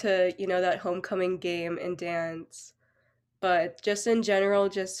forward to, that homecoming game and dance. But just in general,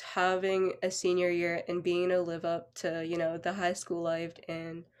 just having a senior year and being able to live up to, the high school life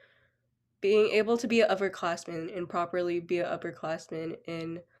and being able to be an upperclassman and properly be an upperclassman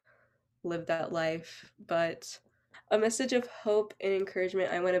and live that life. But a message of hope and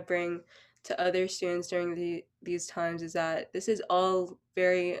encouragement I want to bring to other students during these times is that this is all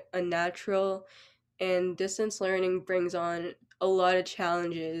very unnatural, and distance learning brings on a lot of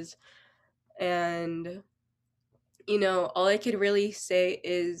challenges. And, all I could really say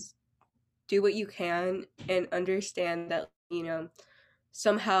is do what you can and understand that,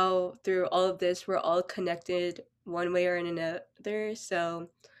 somehow through all of this, we're all connected one way or another. So,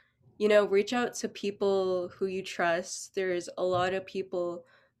 reach out to people who you trust. There's a lot of people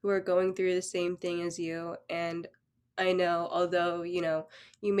who are going through the same thing as you. And I know, although, you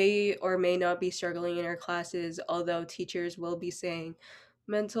may or may not be struggling in our classes, although teachers will be saying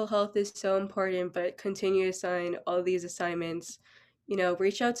mental health is so important, but continue to assign all these assignments.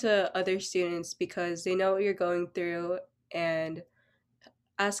 Reach out to other students because they know what you're going through, and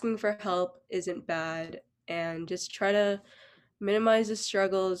asking for help isn't bad. And just try to minimize the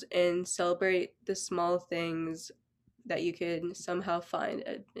struggles and celebrate the small things that you can somehow find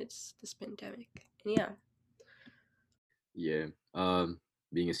amidst this pandemic. And yeah. Yeah. Um,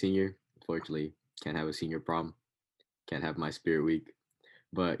 Being a senior, unfortunately, can't have a senior prom, can't have my spirit week.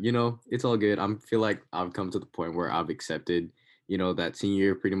 But it's all good. Feel like I've come to the point where I've accepted, that senior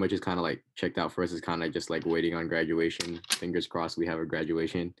year pretty much is kind of like checked out for us. Is kind of just like waiting on graduation. Fingers crossed we have a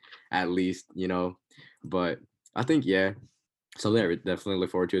graduation at least. But I think yeah, something I definitely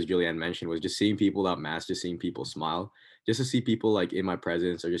look forward to, as Julianne mentioned, was just seeing people without masks, just seeing people smile, just to see people like in my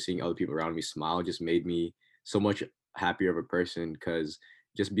presence or just seeing other people around me smile, just made me so much happier of a person because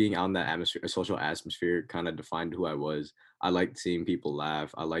just being out in that atmosphere, a social atmosphere, kind of defined who I was. I liked seeing people laugh.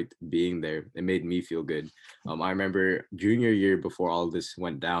 I liked being there. It made me feel good. I remember junior year before all this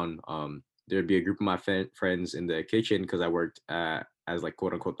went down. There'd be a group of my friends in the kitchen because I worked as like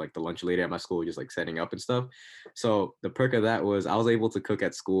quote unquote like the lunch lady at my school, just like setting up and stuff. So the perk of that was I was able to cook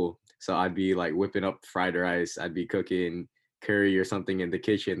at school. So I'd be like whipping up fried rice. I'd be cooking curry or something in the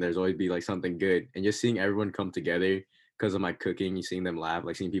kitchen. There's always be like something good. And just seeing everyone come together because of my cooking, you seeing them laugh,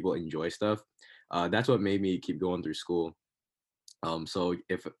 like seeing people enjoy stuff. That's what made me keep going through school. So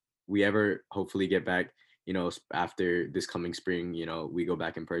if we ever hopefully get back, after this coming spring, we go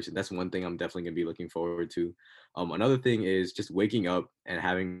back in person. That's one thing I'm definitely gonna be looking forward to. Another thing is just waking up and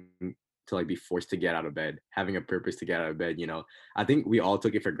having to like be forced to get out of bed, having a purpose to get out of bed. I think we all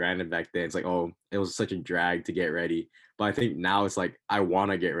took it for granted back then. It's like, oh, it was such a drag to get ready. But I think now it's like I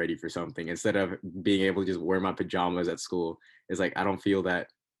want to get ready for something instead of being able to just wear my pajamas at school. It's like I don't feel that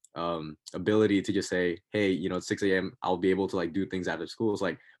ability to just say, hey, it's 6 a.m. I'll be able to like do things after school. It's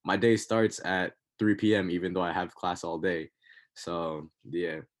like my day starts at 3 p.m. even though I have class all day. So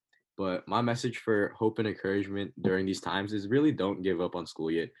yeah. But my message for hope and encouragement during these times is really don't give up on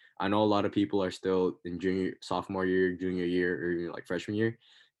school yet. I know a lot of people are still in sophomore year, junior year, or like freshman year.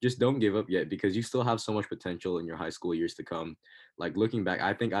 Just don't give up yet because you still have so much potential in your high school years to come. Like looking back,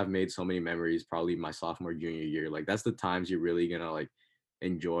 I think I've made so many memories probably my sophomore, junior year. Like that's the times you're really gonna like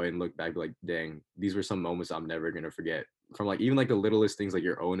enjoy and look back like, dang, these were some moments I'm never gonna forget. From like even like the littlest things like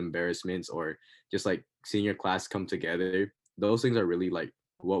your own embarrassments or just like seeing your class come together. Those things are really like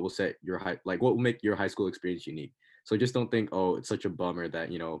what will set your what will make your high school experience unique. So just don't think, oh, it's such a bummer that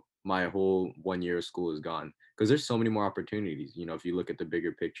my whole 1 year of school is gone, because there's so many more opportunities. If you look at the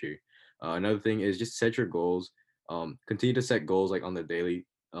bigger picture. Another thing is just set your goals. Continue to set goals like on the daily.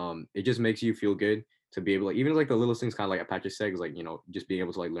 It just makes you feel good to be able, like, even like the littlest things, kind of like Apache said, is like just being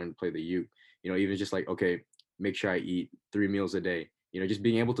able to like learn to play the uke. Even just like, okay, make sure I eat 3 meals a day. Just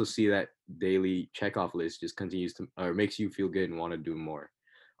being able to see that daily check off list just continues to or makes you feel good and want to do more.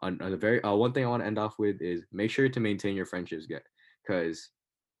 On the very one thing I want to end off with is make sure to maintain your friendships, get because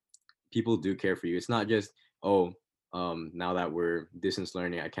people do care for you. It's not just, oh, now that we're distance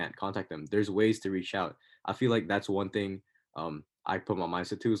learning, I can't contact them. There's ways to reach out. I feel like that's one thing I put my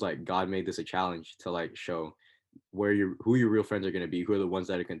mindset to, is like God made this a challenge to like show who your real friends are going to be, who are the ones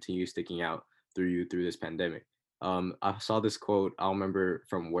that are continue sticking out through this pandemic. I saw this quote, I don't remember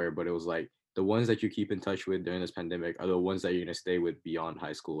from where, but it was like the ones that you keep in touch with during this pandemic are the ones that you're going to stay with beyond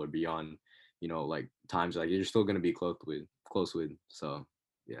high school or beyond, like times like you're still going to be close with. So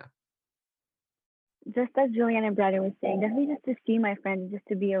yeah. Just as Julianne and Brandon was saying, definitely just to see my friends, just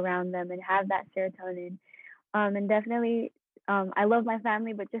to be around them and have that serotonin. And definitely, I love my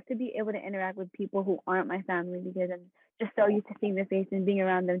family, but just to be able to interact with people who aren't my family, because I'm just so used to seeing their face and being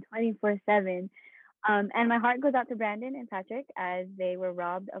around them 24/7. And my heart goes out to Brandon and Patrick as they were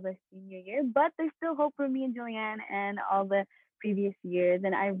robbed of a senior year, but there's still hope for me and Julianne and all the previous years.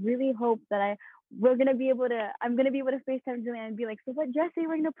 And I really hope that I'm gonna be able to FaceTime Julianne and be like, so what dress are you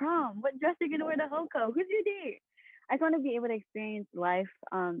wearing to prom? What dress are you gonna wear to HOCO? Who's your date? I just want to be able to experience life.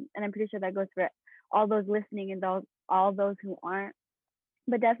 And I'm pretty sure that goes for all those listening and all those who aren't.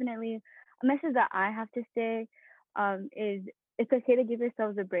 But definitely, a message that I have to say is it's okay to give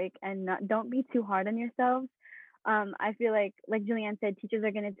yourselves a break and don't be too hard on yourselves. I feel like Julianne said, teachers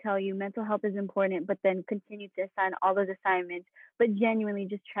are going to tell you mental health is important, but then continue to assign all those assignments. But genuinely,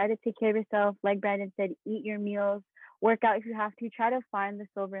 just try to take care of yourself. Like Brandon said, eat your meals, work out if you have to. Try to find the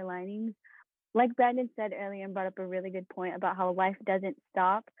silver linings. Like Brandon said earlier and brought up a really good point about how life doesn't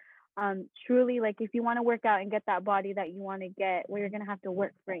stop. Truly, like if you want to work out and get that body that you want to get, well, you're gonna have to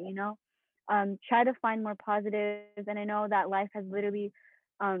work for it, you know. Try to find more positives. And I know that life has literally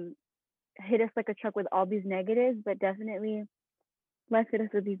um, hit us like a truck with all these negatives, but definitely life hit us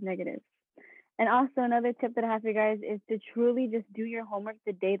with these negatives. And also another tip that I have for you guys is to truly just do your homework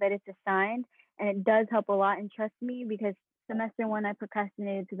the day that it's assigned. And it does help a lot. And trust me, because semester one I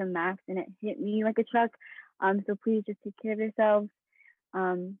procrastinated to the max and it hit me like a truck. So please just take care of yourselves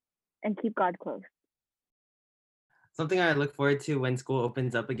and keep God close. Something I look forward to when school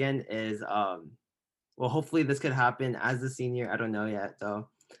opens up again is well, hopefully this could happen as a senior. I don't know yet though.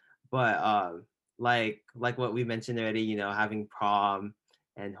 But like what we mentioned already, you know, having prom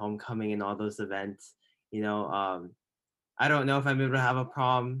and homecoming and all those events, you know, I don't know if I'm able to have a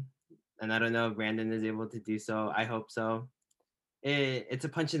prom, and I don't know if Brandon is able to do so. I hope so. It's a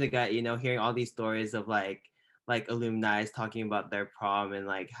punch in the gut, you know, hearing all these stories of like alumni talking about their prom and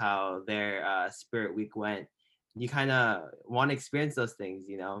like how their spirit week went. You kind of want to experience those things,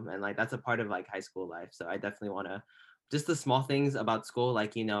 you know, and like that's a part of like high school life. So I definitely want to, just the small things about school,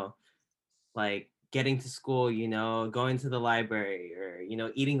 like, you know, like getting to school, you know, going to the library, or, you know,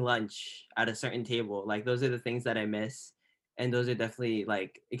 eating lunch at a certain table. Like those are the things that I miss. And those are definitely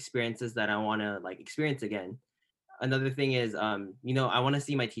like experiences that I want to like experience again. Another thing is, you know, I want to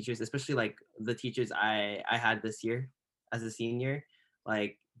see my teachers, especially like the teachers I had this year as a senior.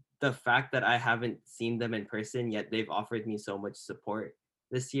 Like the fact that I haven't seen them in person yet they've offered me so much support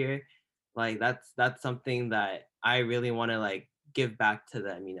this year, like that's something that I really want to like give back to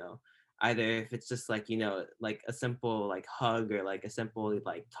them, you know. Either if it's just like, you know, like a simple like hug, or like a simple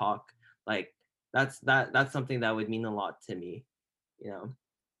like talk, like that's something that would mean a lot to me, you know.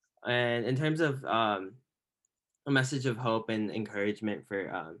 And in terms of a message of hope and encouragement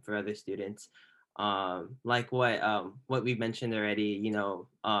for other students, like what we mentioned already, you know,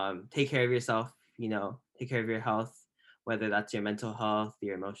 take care of yourself, you know, take care of your health, whether that's your mental health,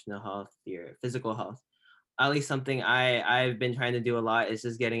 your emotional health, your physical health. At least something I've been trying to do a lot is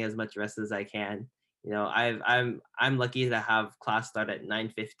just getting as much rest as I can. You know, I'm lucky to have class start at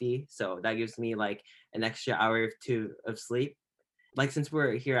 9:50, so that gives me like an extra hour or two of sleep. Like since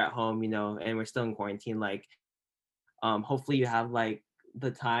we're here at home, you know, and we're still in quarantine, like hopefully you have like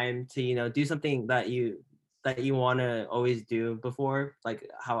the time to, you know, do something that you want to always do before. Like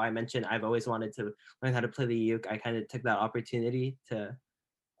how I mentioned, I've always wanted to learn how to play the uke. I kind of took that opportunity to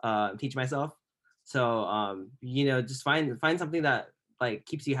teach myself. So you know, just find something that like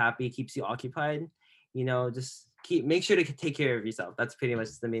keeps you happy, keeps you occupied, you know. Just make sure to take care of yourself. That's pretty much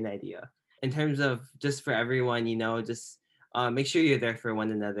the main idea. In terms of just for everyone, you know, just make sure you're there for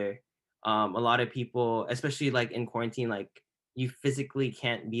one another. A lot of people, especially like in quarantine, like you physically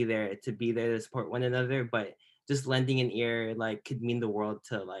can't be there to support one another, but just lending an ear like could mean the world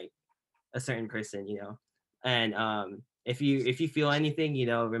to like a certain person, you know. And if you feel anything, you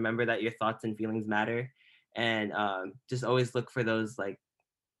know, remember that your thoughts and feelings matter. And just always look for those like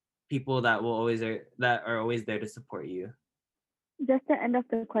people that are always there to support you. Just to end off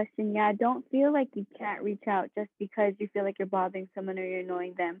the question, yeah, don't feel like you can't reach out just because you feel like you're bothering someone or you're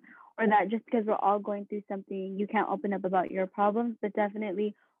annoying them, or that just because we're all going through something, you can't open up about your problems. But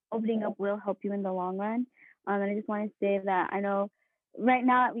definitely, opening up will help you in the long run. And I just want to say that I know right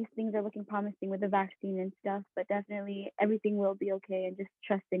now, at least things are looking promising with the vaccine and stuff, but definitely everything will be okay, and just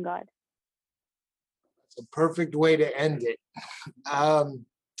trust in God. It's a perfect way to end it. Um,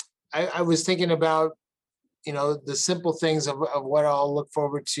 I was thinking about, you know, the simple things of what I'll look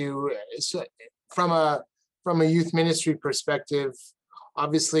forward to. So from a youth ministry perspective.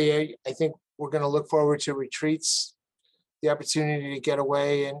 Obviously, I think we're going to look forward to retreats, the opportunity to get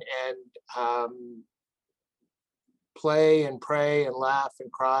away and play and pray and laugh and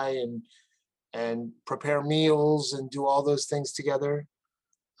cry and prepare meals and do all those things together.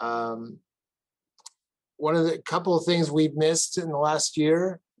 Um, one of the couple of things we've missed in the last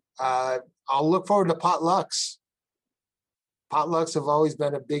year, I'll look forward to potlucks. Potlucks have always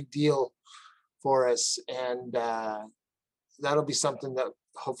been a big deal for us, and that'll be something that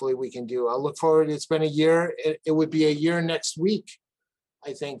hopefully we can do. I'll look forward. It's been a year. It would be a year next week.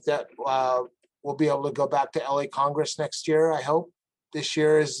 I think that we'll be able to go back to LA Congress next year. I hope. This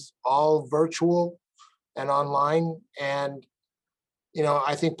year is all virtual and online, and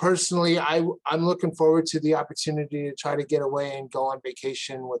I think personally, I'm looking forward to the opportunity to try to get away and go on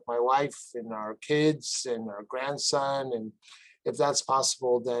vacation with my wife and our kids and our grandson. And if that's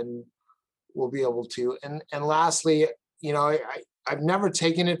possible, then we'll be able to. And lastly, I've never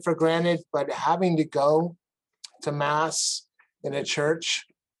taken it for granted, but having to go to mass in a church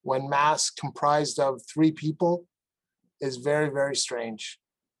when mass comprised of 3 people is very, very strange.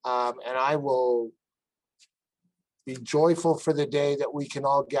 And I will be joyful for the day that we can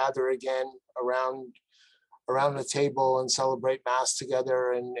all gather again around the table and celebrate mass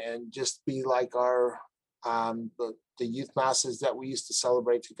together and just be like our the youth masses that we used to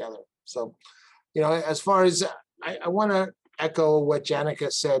celebrate together. So, as far as I want to echo what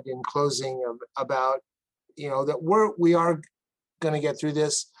Janica said in closing about, that we are going to get through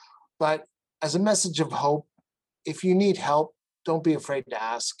this, but as a message of hope, if you need help, don't be afraid to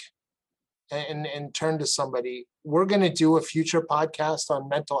ask and turn to somebody. We're going to do a future podcast on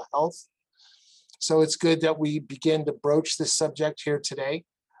mental health. So it's good that we begin to broach this subject here today.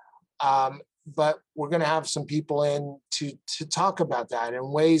 But we're going to have some people in to talk about that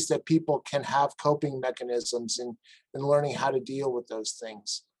and ways that people can have coping mechanisms and learning how to deal with those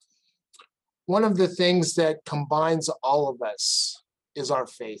things. One of the things that combines all of us is our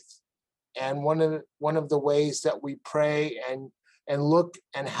faith. And one of the ways that we pray and look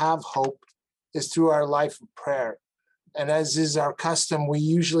and have hope is through our life of prayer. And as is our custom, we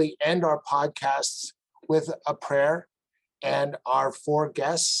usually end our podcasts with a prayer. And our 4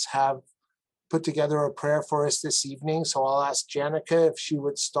 guests have put together a prayer for us this evening. So I'll ask Janica if she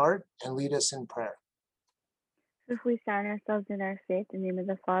would start and lead us in prayer. If we stand ourselves in our faith, in the name of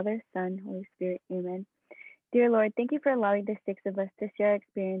the Father, Son, Holy Spirit, amen. Dear Lord, thank you for allowing the 6 of us to share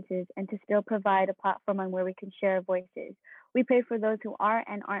experiences and to still provide a platform on where we can share our voices. We pray for those who are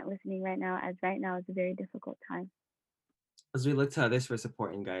and aren't listening right now, as right now is a very difficult time. As we look to others for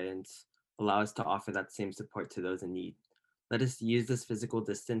support and guidance, allow us to offer that same support to those in need. Let us use this physical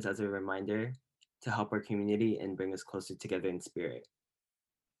distance as a reminder to help our community and bring us closer together in spirit.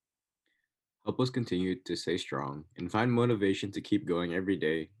 Help us continue to stay strong and find motivation to keep going every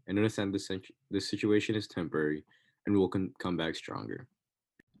day and understand the situation is temporary and we'll come back stronger.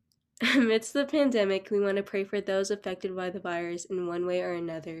 Amidst the pandemic, we want to pray for those affected by the virus in one way or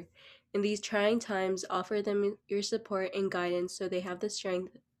another. In these trying times, offer them your support and guidance so they have the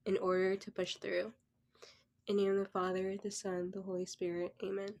strength in order to push through. In the name of the Father, the Son, the Holy Spirit.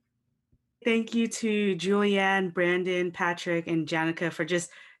 Amen. Thank you to Julianne, Brandon, Patrick, and Janica for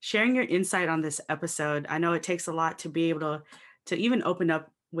just sharing your insight on this episode. I know it takes a lot to be able to even open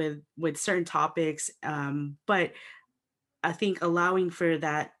up with certain topics, but I think allowing for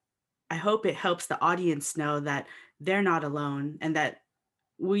that, I hope it helps the audience know that they're not alone and that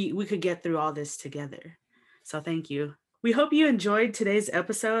we could get through all this together. So thank you. We hope you enjoyed today's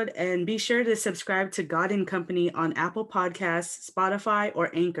episode, and be sure to subscribe to God and Company on Apple Podcasts, Spotify, or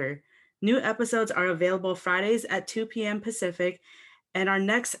Anchor. New episodes are available Fridays at 2 p.m. Pacific, and our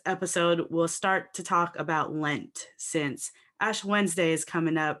next episode will start to talk about Lent, since Ash Wednesday is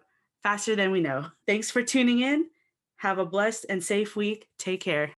coming up faster than we know. Thanks for tuning in. Have a blessed and safe week. Take care.